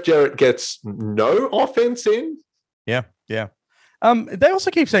 Jeff Jarrett gets no offense in. Yeah. They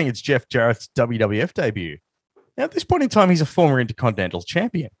also keep saying it's Jeff Jarrett's WWF debut. Now, at this point in time, he's a former Intercontinental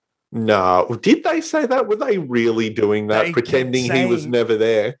Champion. No. Did they say that? Were they really doing that, pretending he was never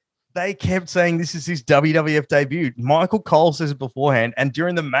there? They kept saying this is his WWF debut. Michael Cole says it beforehand, and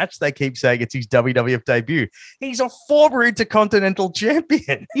during the match, they keep saying it's his WWF debut. He's a former Intercontinental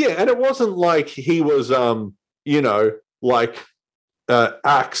Champion. Yeah, and it wasn't like he was,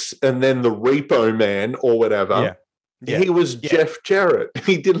 Axe and then the Repo Man or whatever. Yeah. He was Jeff Jarrett.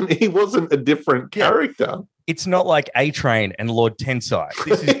 He wasn't a different character. It's not like A-Train and Lord Tensai.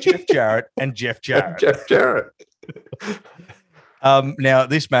 This is Jeff Jarrett and Jeff Jarrett. Jeff Jarrett. Now,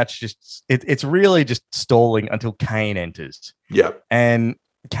 this match it's really just stalling until Kane enters. Yeah. And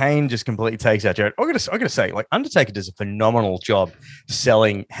Kane just completely takes out Jarrett. I gotta say, like, Undertaker does a phenomenal job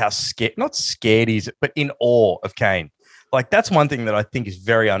selling how not scared he is, but in awe of Kane. Like, that's one thing that I think is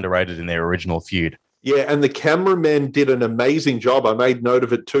very underrated in their original feud. Yeah, and the cameramen did an amazing job. I made note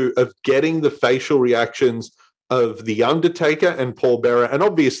of it too, of getting the facial reactions of The Undertaker and Paul Bearer, and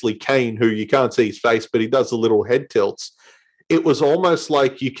obviously Kane, who you can't see his face, but he does the little head tilts. It was almost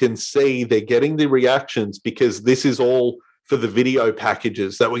like you can see they're getting the reactions because this is all for the video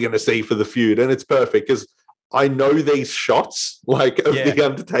packages that we're going to see for the feud. And it's perfect because I know these shots like of The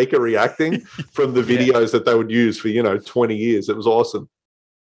Undertaker reacting from the videos that they would use for, 20 years. It was awesome.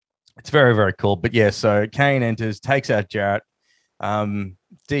 It's very, very cool. But so Kane enters, takes out Jarrett,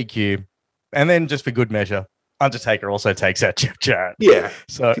 DQ, and then just for good measure, Undertaker also takes out Jeff Jarrett. Yeah.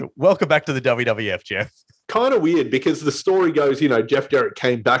 So welcome back to the WWF, Jeff. Kind of weird because the story goes, Jeff Jarrett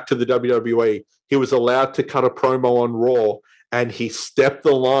came back to the WWE. He was allowed to cut a promo on Raw and he stepped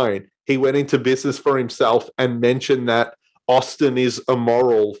the line. He went into business for himself and mentioned that Austin is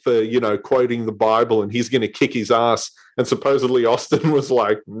immoral for, quoting the Bible and he's going to kick his ass. And supposedly Austin was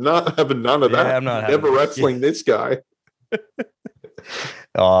like, not having none of that. I'm not never wrestling this guy.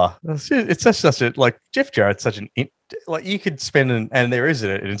 Oh, it's such a like Jeff Jarrett's such like you could spend and there is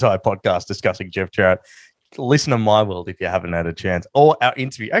an entire podcast discussing Jeff Jarrett. Listen to My World if you haven't had a chance, or our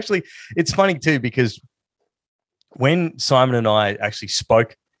interview. Actually, it's funny too because when Simon and I actually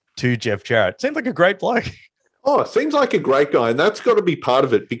spoke to Jeff Jarrett, seemed like a great bloke. Oh, seems like a great guy, and that's got to be part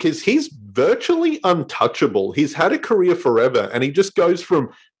of it because he's virtually untouchable. He's had a career forever, and he just goes from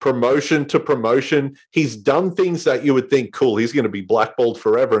promotion to promotion. He's done things that you would think, cool, he's going to be blackballed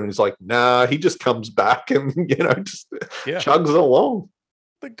forever, and he's like, nah, he just comes back and, just chugs along.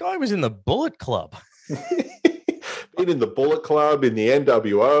 The guy was in the Bullet Club. Been in the Bullet Club, in the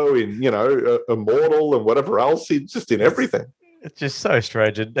NWO, in, Immortal and whatever else. He's just in everything. It's just so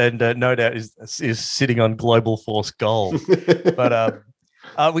strange, and no doubt is sitting on Global Force Gold. But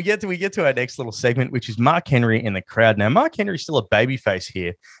we get to our next little segment, which is Mark Henry in the crowd. Now, Mark Henry's still a babyface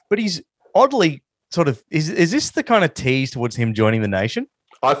here, but he's oddly sort of is this the kind of tease towards him joining the Nation?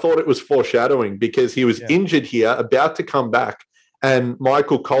 I thought it was foreshadowing because he was injured here, about to come back, and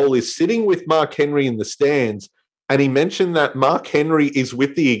Michael Cole is sitting with Mark Henry in the stands. And he mentioned that Mark Henry is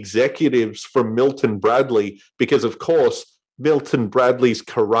with the executives from Milton Bradley because, of course, Milton Bradley's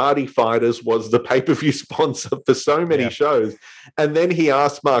Karate Fighters was the pay-per-view sponsor for so many shows. And then he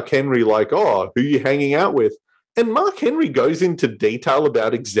asked Mark Henry, like, oh, who are you hanging out with? And Mark Henry goes into detail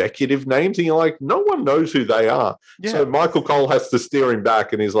about executive names, and you're like, no one knows who they are. Yeah. So Michael Cole has to steer him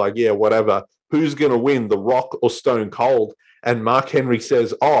back, and he's like, yeah, whatever. Who's going to win, The Rock or Stone Cold? And Mark Henry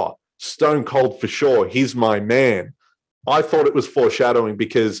says, oh, Stone Cold for sure. He's my man. I thought it was foreshadowing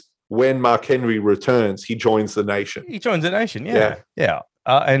because when Mark Henry returns, he joins the Nation. He joins the Nation, yeah.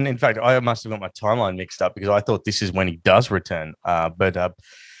 And in fact, I must have got my timeline mixed up because I thought this is when he does return. But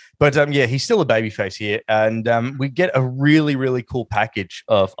he's still a babyface here. And we get a really, really cool package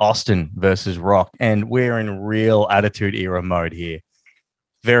of Austin versus Rock. And we're in real Attitude Era mode here.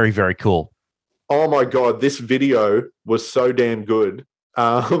 Very, very cool. Oh, my God. This video was so damn good.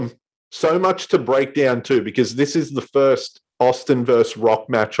 So much to break down, too, because this is the first Austin versus Rock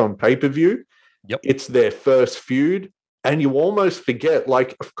match on pay-per-view. Yep. It's their first feud. And you almost forget,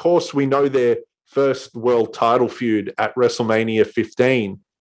 like, of course, we know their first world title feud at WrestleMania 15.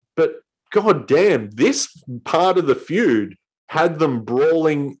 But God damn, this part of the feud had them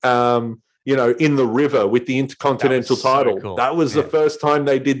brawling, in the river with the Intercontinental title. So cool. That was the first time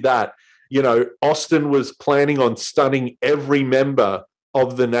they did that. Austin was planning on stunning every member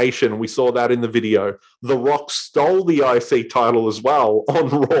of the Nation. We saw that in the video. The Rock stole the IC title as well on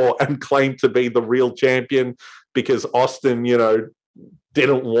Raw and claimed to be the real champion because Austin,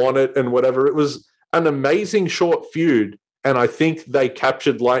 didn't want it and whatever. It was an amazing short feud. And I think they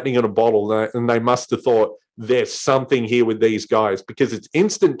captured lightning in a bottle, and they must have thought there's something here with these guys because it's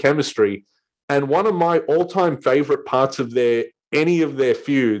instant chemistry. And one of my all-time favorite parts of any of their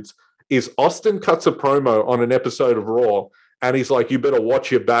feuds is Austin cuts a promo on an episode of Raw. And he's like, you better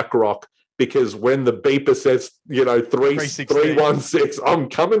watch your back, Rock, because when the beeper says, 316, I'm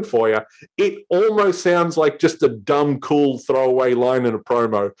coming for you. It almost sounds like just a dumb, cool throwaway line in a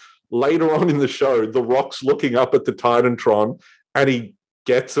promo. Later on in the show, The Rock's looking up at the Titantron and he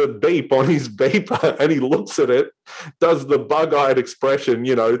gets a beep on his beeper and he looks at it, does the bug-eyed expression,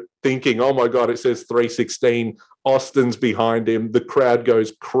 thinking, oh my God, it says 316. Austin's behind him. The crowd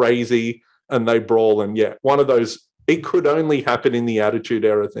goes crazy and they brawl. And one of those, it could only happen in the Attitude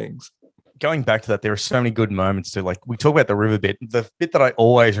Era things. Going back to that, there are so many good moments too. Like we talk about the river bit. The bit that I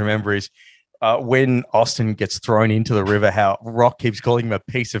always remember is when Austin gets thrown into the river, how Rock keeps calling him a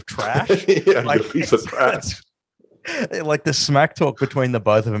piece of trash. A piece of trash. Like the smack talk between the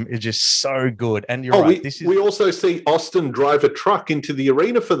both of them is just so good. And you're right. We also see Austin drive a truck into the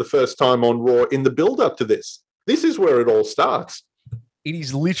arena for the first time on Raw in the build-up to this. This is where it all starts. It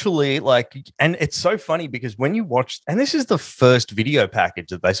is literally like, and it's so funny because when you watch, and this is the first video package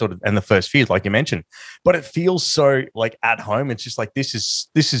that they sort of, and the first feud, like you mentioned, but it feels so like at home. It's just like, this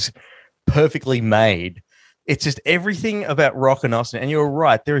is perfectly made. It's just everything about Rock and Austin. And you're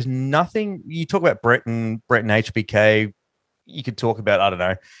right. There is nothing, you talk about Brett and HBK. You could talk about, I don't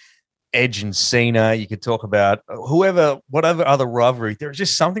know, Edge and Cena. You could talk about whatever other rivalry. There's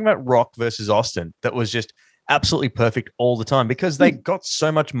just something about Rock versus Austin that was just absolutely perfect all the time because they got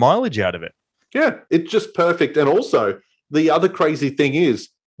so much mileage out of it. Yeah, it's just perfect. And also, the other crazy thing is,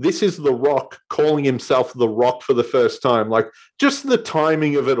 this is The Rock calling himself The Rock for the first time. Like, just the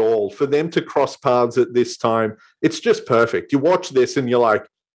timing of it all, for them to cross paths at this time, it's just perfect. You watch this and you're like,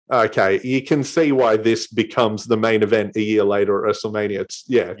 okay, you can see why this becomes the main event a year later at WrestleMania. It's,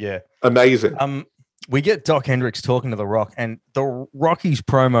 amazing. We get Doc Hendricks talking to The Rock, and the Rocky's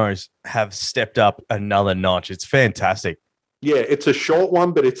promos have stepped up another notch. It's fantastic. Yeah, it's a short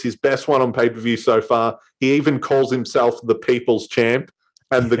one, but it's his best one on pay-per-view so far. He even calls himself the People's Champ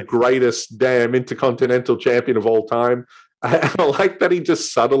and the greatest damn Intercontinental Champion of all time. I like that he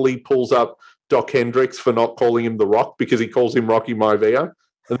just subtly pulls up Doc Hendricks for not calling him The Rock, because he calls him Rocky Maivia.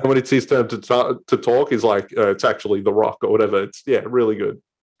 And then when it's his turn to talk, he's like, it's actually The Rock or whatever. It's, really good.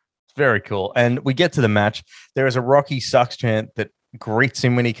 Very cool. And we get to the match. There is a Rocky sucks chant that greets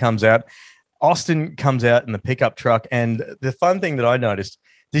him when he comes out. Austin comes out in the pickup truck. And the fun thing that I noticed,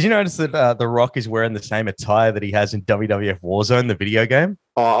 did you notice that The Rock is wearing the same attire that he has in WWF Warzone, the video game?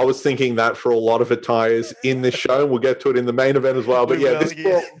 Oh, I was thinking that for a lot of attires in this show. We'll get to it in the main event as well. But this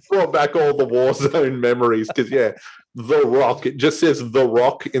brought back all the Warzone memories, because, The Rock, it just says The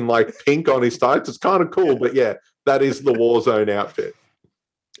Rock in like pink on his tights. It's kind of cool, but that is the Warzone outfit.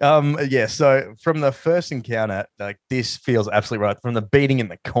 So from the first encounter, like, this feels absolutely right. From the beating in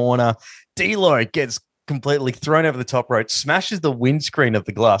the corner, D'Lo gets completely thrown over the top rope, smashes the windscreen of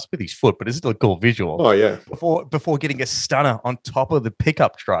the glass with his foot, but it's still a cool visual. Oh yeah. Before getting a stunner on top of the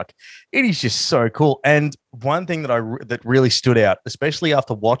pickup truck. It is just so cool. And one thing that really stood out, especially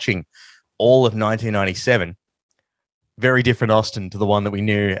after watching all of 1997, very different Austin to the one that we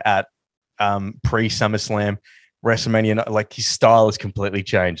knew at pre-SummerSlam, WrestleMania. Like, his style has completely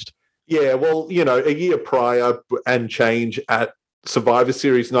changed. Yeah, well, a year prior and change at Survivor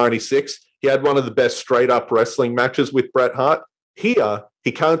Series 96, he had one of the best straight-up wrestling matches with Bret Hart. Here,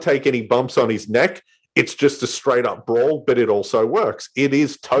 he can't take any bumps on his neck. It's just a straight-up brawl, but it also works. It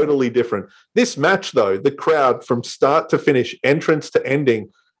is totally different. This match, though, the crowd from start to finish, entrance to ending,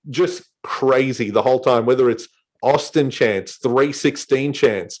 just crazy the whole time, whether it's Austin chants, 316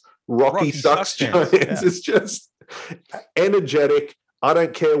 chants, Rocky sucks chants. It's just energetic. I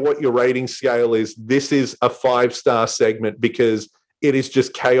don't care what your rating scale is. This is a 5-star segment because it is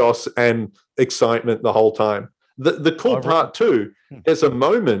just chaos and excitement the whole time. The cool part too, there's a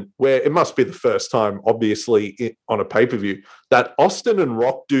moment where it must be the first time, obviously, on a pay-per-view, that Austin and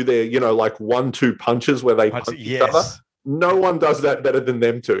Rock do their, like 1-2 punches where they punch each other. No one does that better than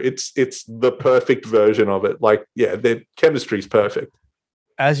them two. It's the perfect version of it. Like, their chemistry is perfect.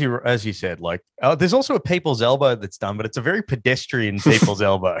 As you said, like, there's also a people's elbow that's done, but it's a very pedestrian people's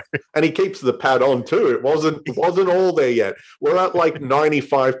elbow. And he keeps the pad on too. It wasn't all there yet. We're at like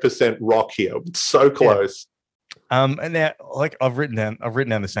 95% Rock here. It's so close. And now, like, I've written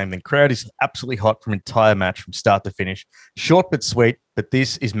down the same thing. Crowd is absolutely hot from entire match, from start to finish. Short but sweet, but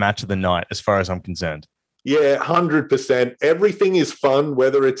this is match of the night as far as I'm concerned. Yeah, 100%. Everything is fun,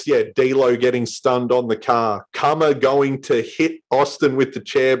 whether it's, D'Lo getting stunned on the car, Kama going to hit Austin with the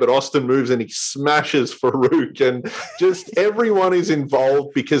chair, but Austin moves and he smashes Farouk, and just everyone is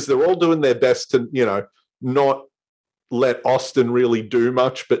involved because they're all doing their best to, not let Austin really do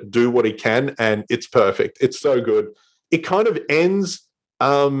much, but do what he can, and it's perfect. It's so good. It kind of ends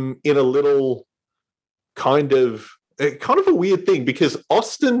in a little kind of a weird thing, because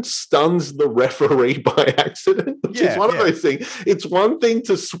Austin stuns the referee by accident, which is one of those things. It's one thing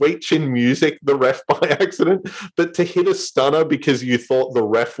to switch in music the ref by accident, but to hit a stunner because you thought the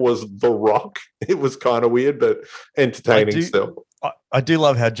ref was The Rock, it was kind of weird, but entertaining still. I do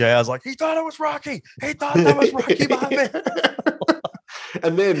love how JR's like, he thought it was Rocky. He thought that was Rocky Marvin.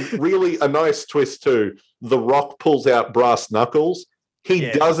 And then really a nice twist too. The Rock pulls out brass knuckles.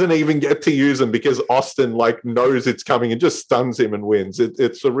 He doesn't even get to use them because Austin knows it's coming and just stuns him and wins.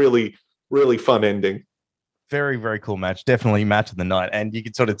 It's a really, really fun ending. Very, very cool match. Definitely match of the night. And you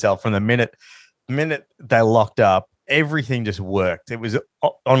can sort of tell from the minute they locked up, everything just worked. It was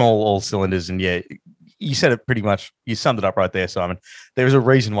on all cylinders. And you said it pretty much. You summed it up right there, Simon. There was a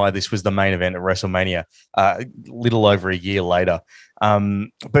reason why this was the main event at WrestleMania, little over a year later.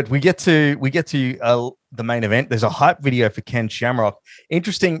 But we get to the main event. There's a hype video for Ken Shamrock.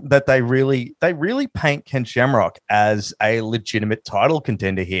 Interesting that they really paint Ken Shamrock as a legitimate title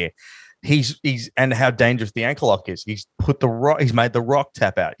contender here. He's and how dangerous the ankle lock is. He's made the Rock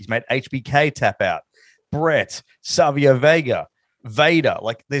tap out. He's made HBK tap out. Brett, Savio Vega, Vader.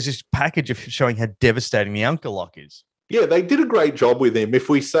 Like, there's this package of showing how devastating the ankle lock is. Yeah, they did a great job with him. If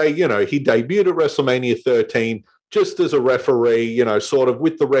we say, he debuted at WrestleMania 13 just as a referee, sort of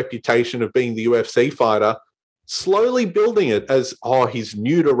with the reputation of being the UFC fighter, slowly building it as, oh, he's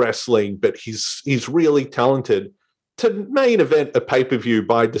new to wrestling, but he's really talented, to main event a pay-per-view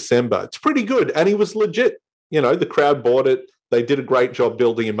by December. It's pretty good. And he was legit. You know, the crowd bought it. They did a great job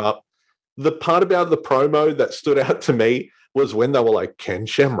building him up. The part about the promo that stood out to me was when they were like, Ken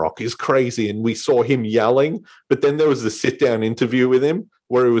Shamrock is crazy. And we saw him yelling. But then there was the sit-down interview with him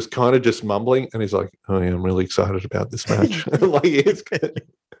where he was kind of just mumbling. And he's like, oh, yeah, I'm really excited about this match.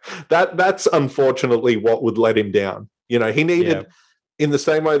 That's unfortunately what would let him down. You know, he needed, in the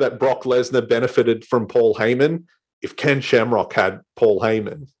same way that Brock Lesnar benefited from Paul Heyman, if Ken Shamrock had Paul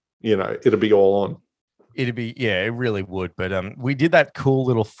Heyman, you know, it'd be all on. It'd be, yeah, it really would. But we did that cool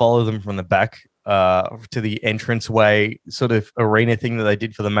little follow them from the back to the entranceway sort of arena thing that they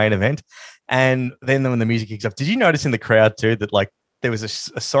did for the main event. And then when the music kicks up, did you notice in the crowd too that like there was a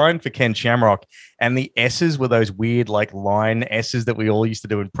sign for Ken Shamrock and the S's were those weird like line S's that we all used to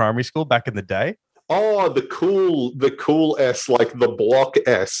do in primary school back in the day? Oh, the cool S, like the block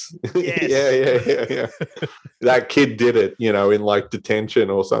S. Yes. Yeah. That kid did it, you know, in like detention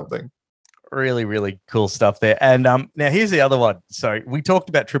or something. Really, really cool stuff there. And now here's the other one. So we talked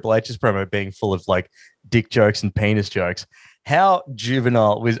about Triple H's promo being full of like dick jokes and penis jokes. How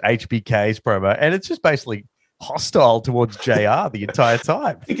juvenile was HBK's promo? And it's just basically hostile towards JR the entire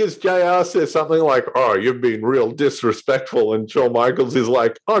time. Because JR says something like, oh, you're being real disrespectful. And Shawn Michaels is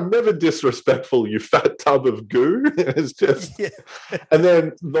like, I'm never disrespectful, you fat tub of goo. It's just, And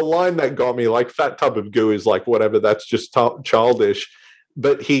then the line that got me, like, fat tub of goo is like, whatever, that's just childish.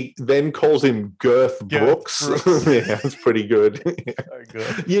 But he then calls him Girth Brooks. Yeah, it's pretty good. So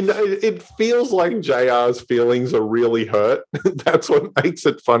good. You know, it feels like JR's feelings are really hurt. That's what makes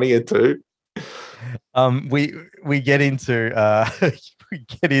it funnier too. We get into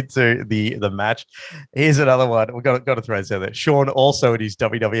the match. Here's another one. We got to throw this out there. Shawn also in his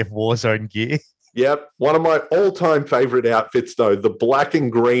WWF Warzone gear. Yep. One of my all-time favorite outfits, though, the black and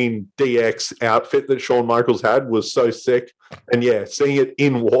green DX outfit that Shawn Michaels had was so sick. And yeah, seeing it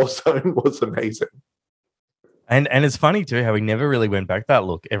in Warzone was amazing. And it's funny too how he never really went back that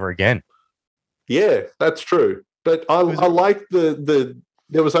look ever again. Yeah, that's true. But I like the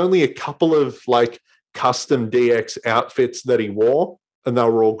there was only a couple of like custom DX outfits that he wore, and they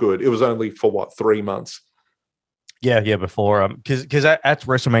were all good. It was only for 3 months. Yeah, before because at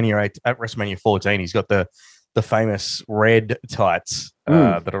WrestleMania 8, at WrestleMania 14, he's got the famous red tights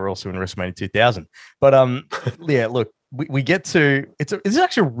that are also in WrestleMania 2000. But yeah, look, we get to it's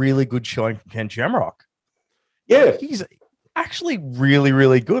actually a really good showing from Ken Shamrock. Yeah, he's actually really,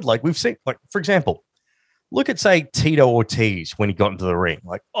 really good. Like we've seen, like for example, look at say Tito Ortiz when he got into the ring.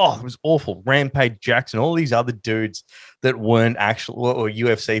 Like, oh, it was awful. Rampage Jackson, all these other dudes that weren't actual or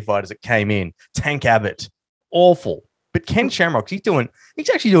UFC fighters that came in. Tank Abbott. Awful. But Ken Shamrock, he's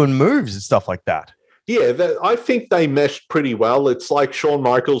actually doing moves and stuff like that. Yeah, I think they meshed pretty well. It's like Shawn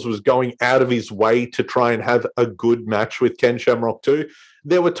Michaels was going out of his way to try and have a good match with Ken Shamrock too.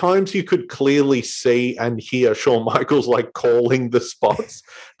 There were times you could clearly see and hear Shawn Michaels like calling the spots,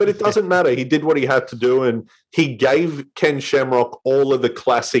 but it doesn't matter. He did what he had to do, and he gave Ken Shamrock all of the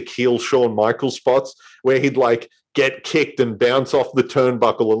classic heel Shawn Michaels spots where he'd like get kicked and bounce off the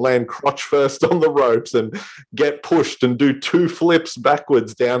turnbuckle and land crotch first on the ropes and get pushed and do 2 flips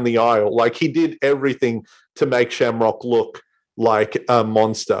backwards down the aisle. Like he did everything to make Shamrock look like a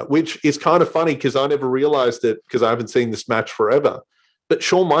monster, which is kind of funny because I never realized it because I haven't seen this match forever. But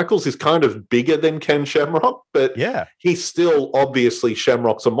Shawn Michaels is kind of bigger than Ken Shamrock, but yeah, he's still obviously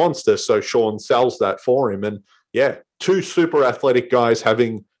Shamrock's a monster. So Shawn sells that for him. And yeah, 2 super athletic guys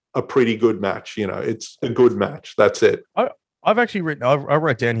having a pretty good match. You know, it's a good match. That's it. I've actually written, I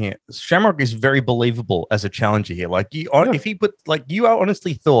wrote down here, Shamrock is very believable as a challenger here. Like if he put, like you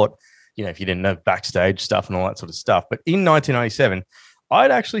honestly thought, you know, if you didn't know backstage stuff and all that sort of stuff, but in 1997,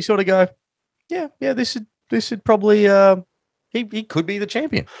 I'd actually sort of go, yeah, this would probably, he could be the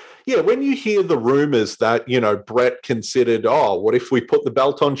champion. Yeah, when you hear the rumors that, you know, Brett considered, oh, what if we put the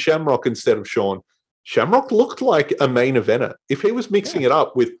belt on Shamrock instead of Shawn? Shamrock looked like a main eventer. If he was mixing it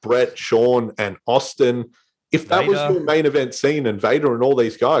up with Brett, Shawn, and Austin, if that was your main event scene and Vader and all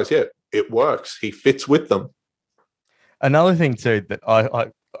these guys, yeah, it works. He fits with them. Another thing, too, that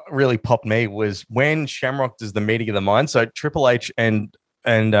I really popped me was when Shamrock does the meeting of the mind. So Triple H and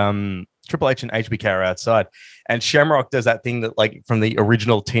HBK are outside, and Shamrock does that thing that, like, from the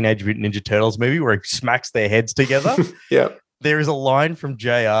original Teenage Mutant Ninja Turtles movie where he smacks their heads together. Yeah. There is a line from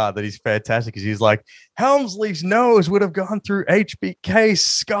JR that is fantastic because he's like, Helmsley's nose would have gone through HBK's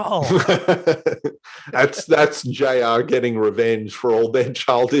skull. That's JR getting revenge for all their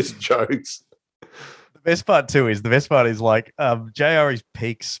childish jokes. The best part is like JR is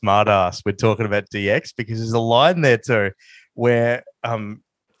peak smartass. We're talking about DX because there's a line there too where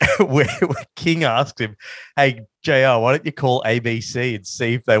where King asks him, "Hey JR, why don't you call ABC and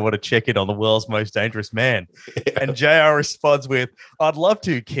see if they want to check in on the world's most dangerous man?" Yeah. And JR responds with, "I'd love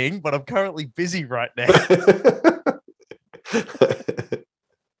to, King, but I'm currently busy right now."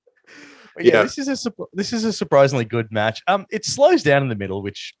 Yeah, this is a surprisingly good match. It slows down in the middle,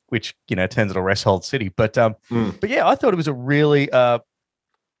 which turns into rest hold city. But yeah, I thought it was a really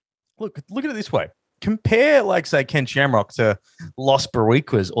look at it this way. Compare, like, say, Ken Shamrock to Los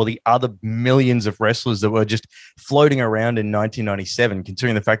Barriquas or the other millions of wrestlers that were just floating around in 1997,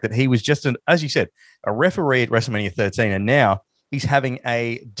 considering the fact that he was just, as you said, a referee at WrestleMania 13, and now he's having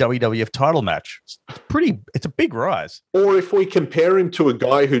a WWF title match. It's a big rise. Or if we compare him to a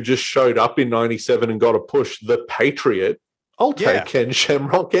guy who just showed up in 97 and got a push, the Patriot, I'll take Ken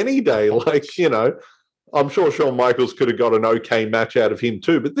Shamrock any day. Like, I'm sure Shawn Michaels could have got an okay match out of him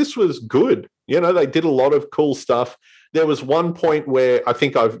too, but this was good. They did a lot of cool stuff. There was one point where I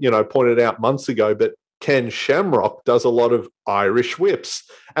think I've, pointed out months ago, but Ken Shamrock does a lot of Irish whips.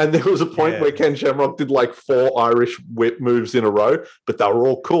 And there was a point where Ken Shamrock did like 4 Irish whip moves in a row, but they were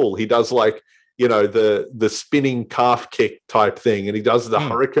all cool. He does like, the spinning calf kick type thing. And he does the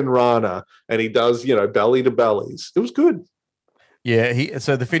Hurricane Rana, and he does, belly to bellies. It was good. Yeah,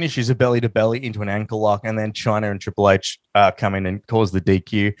 so the finish is a belly to belly into an ankle lock, and then Chyna and Triple H come in and cause the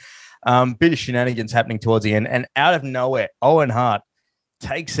DQ. Bit of shenanigans happening towards the end, and out of nowhere, Owen Hart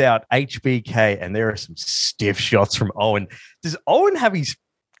takes out HBK, and there are some stiff shots from Owen. Does Owen have his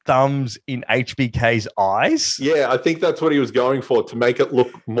thumbs in HBK's eyes? Yeah, I think that's what he was going for, to make it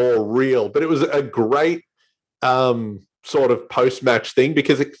look more real. But it was a great sort of post-match thing,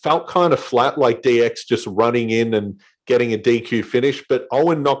 because it felt kind of flat, like DX just running in and getting a DQ finish, but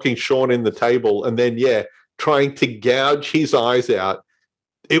Owen knocking Shawn in the table and then, trying to gouge his eyes out.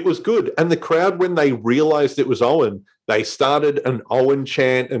 It was good. And the crowd, when they realized it was Owen, they started an Owen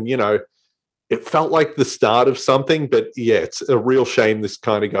chant, and, it felt like the start of something. But yeah, it's a real shame this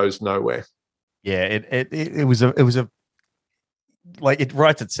kind of goes nowhere. Yeah, it was a like, it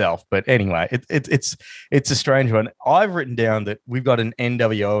writes itself. But anyway, it's a strange one. I've written down that we've got an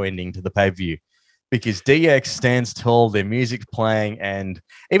NWO ending to the pay-per-view, because DX stands tall, their music's playing, and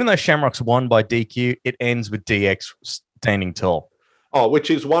even though Shamrock's won by DQ, it ends with DX standing tall. Oh, which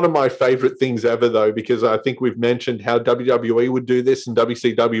is one of my favorite things ever, though, because I think we've mentioned how WWE would do this and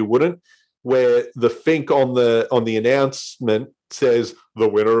WCW wouldn't, where the Fink on the announcement says, "The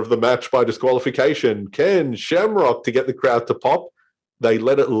winner of the match by disqualification, Ken Shamrock," to get the crowd to pop. They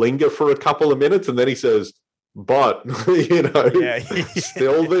let it linger for a couple of minutes, and then he says, "But,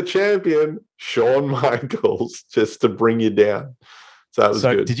 still the champion, Shawn Michaels," just to bring you down. So that was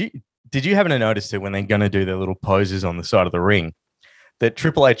good. Did you happen to notice that when they're going to do their little poses on the side of the ring, that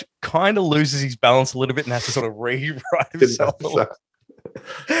Triple H kind of loses his balance a little bit and has to sort of rewrite himself?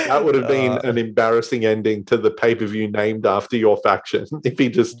 That would have been an embarrassing ending to the pay-per-view named after your faction if he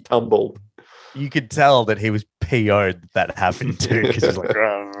just tumbled. You could tell that he was PO'd that happened too, because he's like...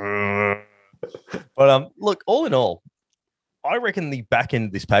 But look, all in all, I reckon the back end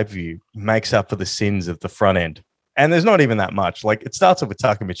of this pay-per-view makes up for the sins of the front end. And there's not even that much. Like, it starts off with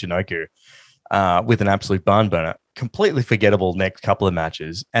Taka Michinoku with an absolute barn burner. Completely forgettable next couple of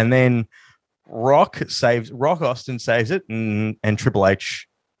matches. And then Rock Austin saves it, and Triple H.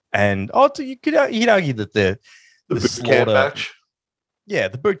 And you could argue that the boot camp match. Yeah,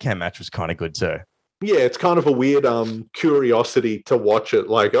 the boot camp match was kind of good too. Yeah, it's kind of a weird curiosity to watch it.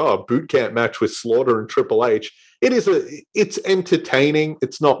 Like, boot camp match with Slaughter and Triple H. It's entertaining.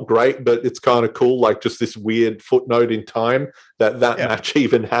 It's not great, but it's kind of cool. Like, just this weird footnote in time that match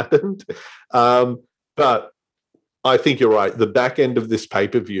even happened. But I think you're right. The back end of this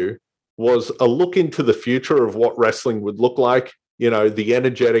pay-per-view was a look into the future of what wrestling would look like. The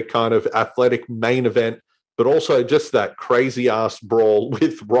energetic kind of athletic main event, but also just that crazy ass brawl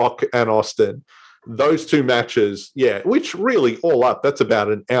with Rock and Austin. Those two matches, which really all up, that's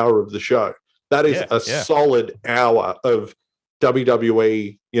about an hour of the show. That is a solid hour of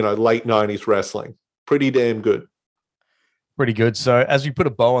WWE, late 90s wrestling. Pretty damn good. Pretty good. So as we put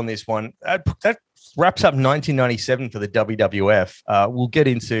a bow on this one, that wraps up 1997 for the WWF. We'll get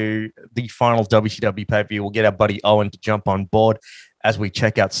into the final WCW pay-per-view. We'll get our buddy Owen to jump on board as we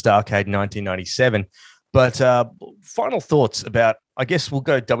check out Starrcade 1997. But final thoughts about, I guess we'll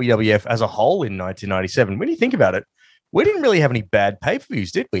go WWF as a whole in 1997. When you think about it, we didn't really have any bad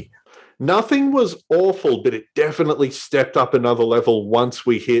pay-per-views, did we? Nothing was awful, but it definitely stepped up another level once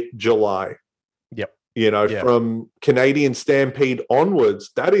we hit July. Yep. From Canadian Stampede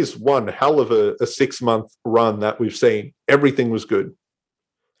onwards. That is one hell of a 6-month run that we've seen. Everything was good.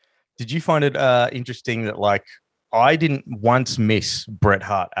 Did you find it interesting that, like, I didn't once miss Bret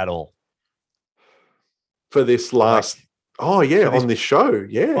Hart at all? For this last... on this show.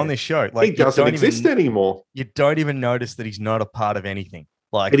 Yeah. On this show. Like, he doesn't exist anymore. You don't even notice that he's not a part of anything.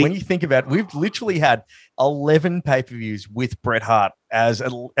 Like, when you think about it, we've literally had 11 pay-per-views with Bret Hart as,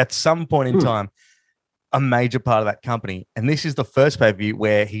 at some point in time, a major part of that company. And this is the first pay-per-view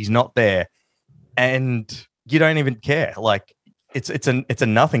where he's not there. And you don't even care. Like, it's a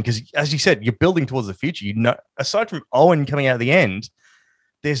nothing. Because, as you said, you're building towards the future. Aside from Owen coming out at the end,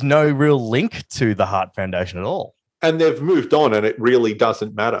 there's no real link to the Hart Foundation at all. And they've moved on, and it really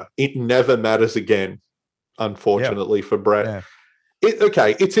doesn't matter. It never matters again, unfortunately, for Bret. Yeah.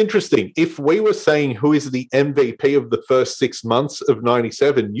 It's interesting. If we were saying who is the MVP of the first 6 months of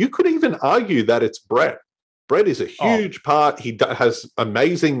 97, you could even argue that it's Bret. Bret is a huge part. He has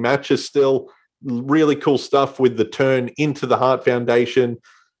amazing matches still, really cool stuff with the turn into the Hart Foundation,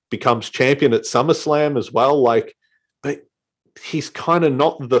 becomes champion at SummerSlam as well. Like, but he's kind of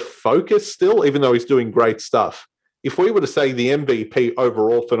not the focus still, even though he's doing great stuff. If we were to say the MVP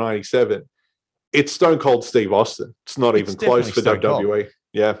overall for 97, it's Stone Cold Steve Austin. It's not even close for WWE.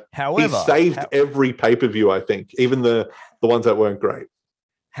 Yeah. However, he saved every pay-per-view, I think, even the ones that weren't great.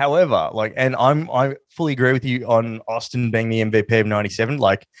 However, I fully agree with you on Austin being the MVP of 97.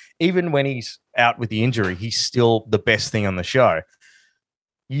 Like, even when he's out with the injury, he's still the best thing on the show.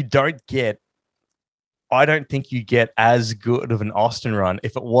 I don't think you get as good of an Austin run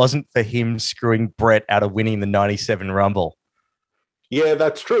if it wasn't for him screwing Bret out of winning the 97 Rumble. Yeah,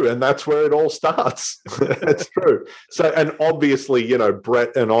 that's true. And that's where it all starts. That's true. So, and obviously,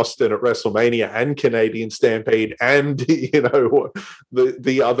 Bret and Austin at WrestleMania and Canadian Stampede and,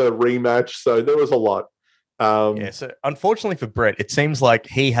 the other rematch. So there was a lot. So unfortunately for Bret, it seems like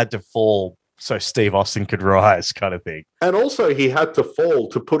he had to fall so Steve Austin could rise, kind of thing. And also he had to fall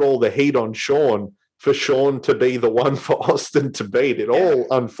to put all the heat on Shawn, for Shawn to be the one for Austin to beat. It all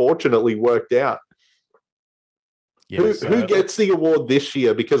unfortunately worked out. Yes, who gets the award this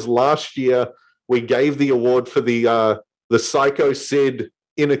year? Because last year we gave the award for the Psycho Sid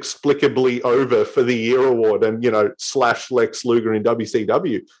inexplicably over for the year award, and / Lex Luger in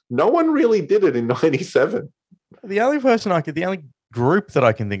WCW. No one really did it in 97. The only group that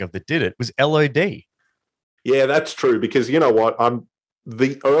I can think of that did it was LOD. Yeah, that's true. Because you know what?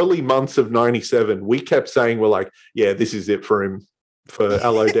 The early months of 97, we kept saying, we're like, yeah, this is it for him, for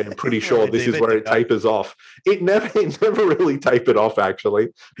LOD. I'm pretty sure this is where it tapers off. It never really tapered off, actually.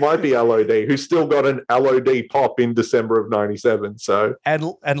 Might be LOD, who still got an LOD pop in December of 97. So,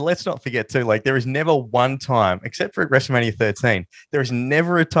 and let's not forget too, like, there is never one time, except for WrestleMania 13, there is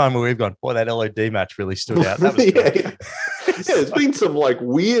never a time where we've gone, boy, that LOD match really stood out. That was yeah, there's been some like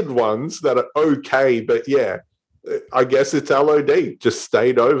weird ones that are okay, but yeah, I guess it's LOD just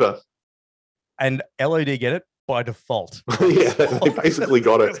stayed over. And LOD get it by default. Yeah, they basically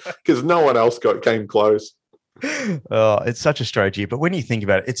got it because no one else came close. Oh, it's such a strange year. But when you think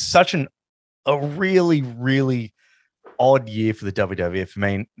about it, it's such a really, really odd year for the WWF. I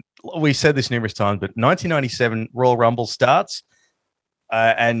mean, we said this numerous times, but 1997 Royal Rumble starts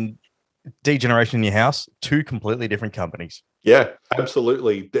and Degeneration in Your House, two completely different companies. Yeah,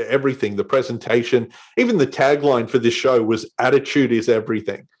 absolutely. Everything, the presentation, even the tagline for this show was "Attitude is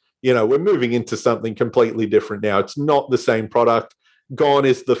everything." We're moving into something completely different now. It's not the same product. Gone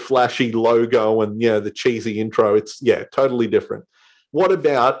is the flashy logo and the cheesy intro. It's totally different. What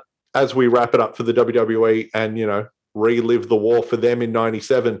about, as we wrap it up for the WWE and relive the war for them in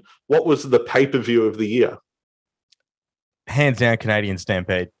 97, what was the pay-per-view of the year? Hands down, Canadian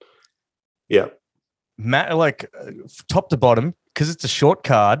Stampede. Yeah. Top to bottom, because it's a short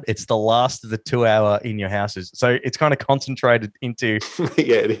card, it's the last of the 2 hour In Your Houses. So it's kind of concentrated into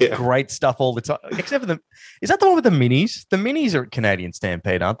great stuff all the time. Except for is that the one with the minis? The minis are at Canadian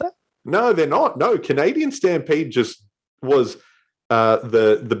Stampede, aren't they? No, they're not. No, Canadian Stampede just was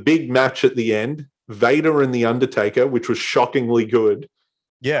the big match at the end, Vader and The Undertaker, which was shockingly good.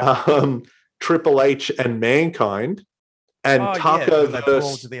 Yeah. Triple H and Mankind. And Tucker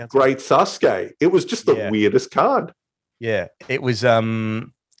versus Great Sasuke. It was just the weirdest card. Yeah. It was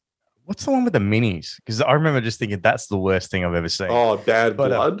what's the one with the minis? Because I remember just thinking that's the worst thing I've ever seen. Oh, Bad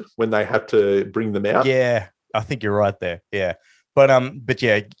Blood, when they had to bring them out. Yeah, I think you're right there. Yeah. But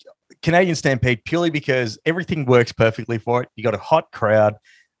yeah, Canadian Stampede, purely because everything works perfectly for it. You got a hot crowd,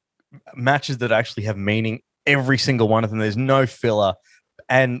 matches that actually have meaning, every single one of them. There's no filler,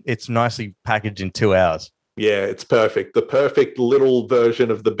 and it's nicely packaged in 2 hours. Yeah, it's perfect. The perfect little version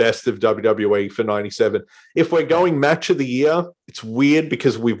of the best of WWE for 97. If we're going match of the year, it's weird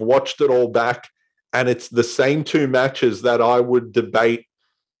because we've watched it all back and it's the same two matches that I would debate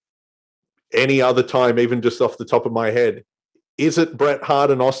any other time, even just off the top of my head. Is it Bret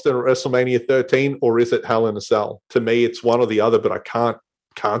Hart and Austin at WrestleMania 13 or is it Hell in a Cell? To me, it's one or the other, but I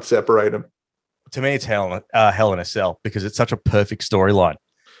can't separate them. To me, it's Hell in a Cell because it's such a perfect storyline.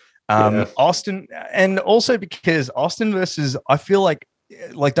 Austin, and also because Austin versus, I feel like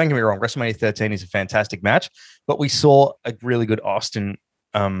don't get me wrong, WrestleMania 13 is a fantastic match, but we saw a really good Austin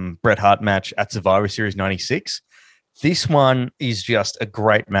Bret Hart match at Survivor Series 96. This one is just a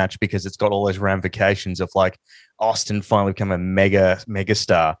great match because it's got all those ramifications of like Austin finally become a mega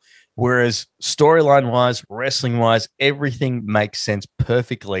star. Whereas storyline wise, wrestling wise, everything makes sense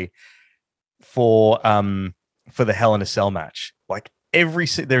perfectly for the Hell in a Cell match. Like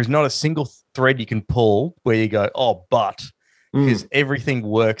there's not a single thread you can pull where you go, oh, but because everything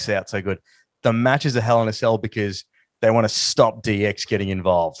works out so good. The match is a Hell in a Cell because they want to stop DX getting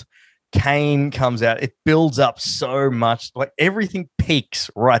involved. Kane comes out. It builds up so much. Like everything peaks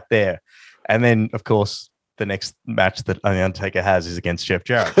right there. And then, of course, the next match that The Undertaker has is against Jeff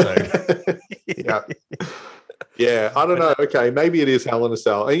Jarrett. So. Yeah, I don't know. Okay, maybe it is Hell in a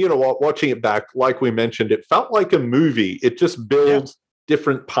Cell. And you know what? Watching it back, like we mentioned, it felt like a movie. It just builds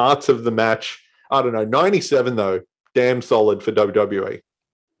different parts of the match. I don't know. 97, though, damn solid for WWE.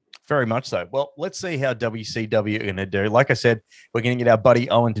 Very much so. Well, let's see how WCW are going to do. Like I said, we're going to get our buddy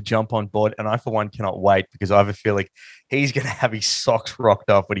Owen to jump on board, and I, for one, cannot wait because I have a feeling he's going to have his socks rocked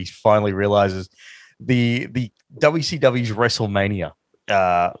off when he finally realizes the WCW's WrestleMania,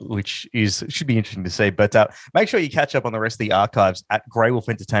 which should be interesting to see. But make sure you catch up on the rest of the archives at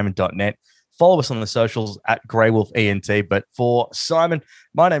greywolfentertainment.net. Follow us on the socials at greywolfent. But for Simon,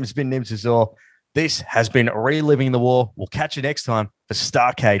 my name has been Nims Azor. This has been Reliving the War. We'll catch you next time for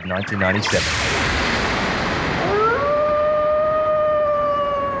Starrcade 1997.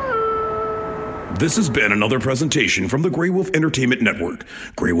 This has been another presentation from the Grey Wolf Entertainment Network,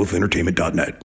 greywolfentertainment.net.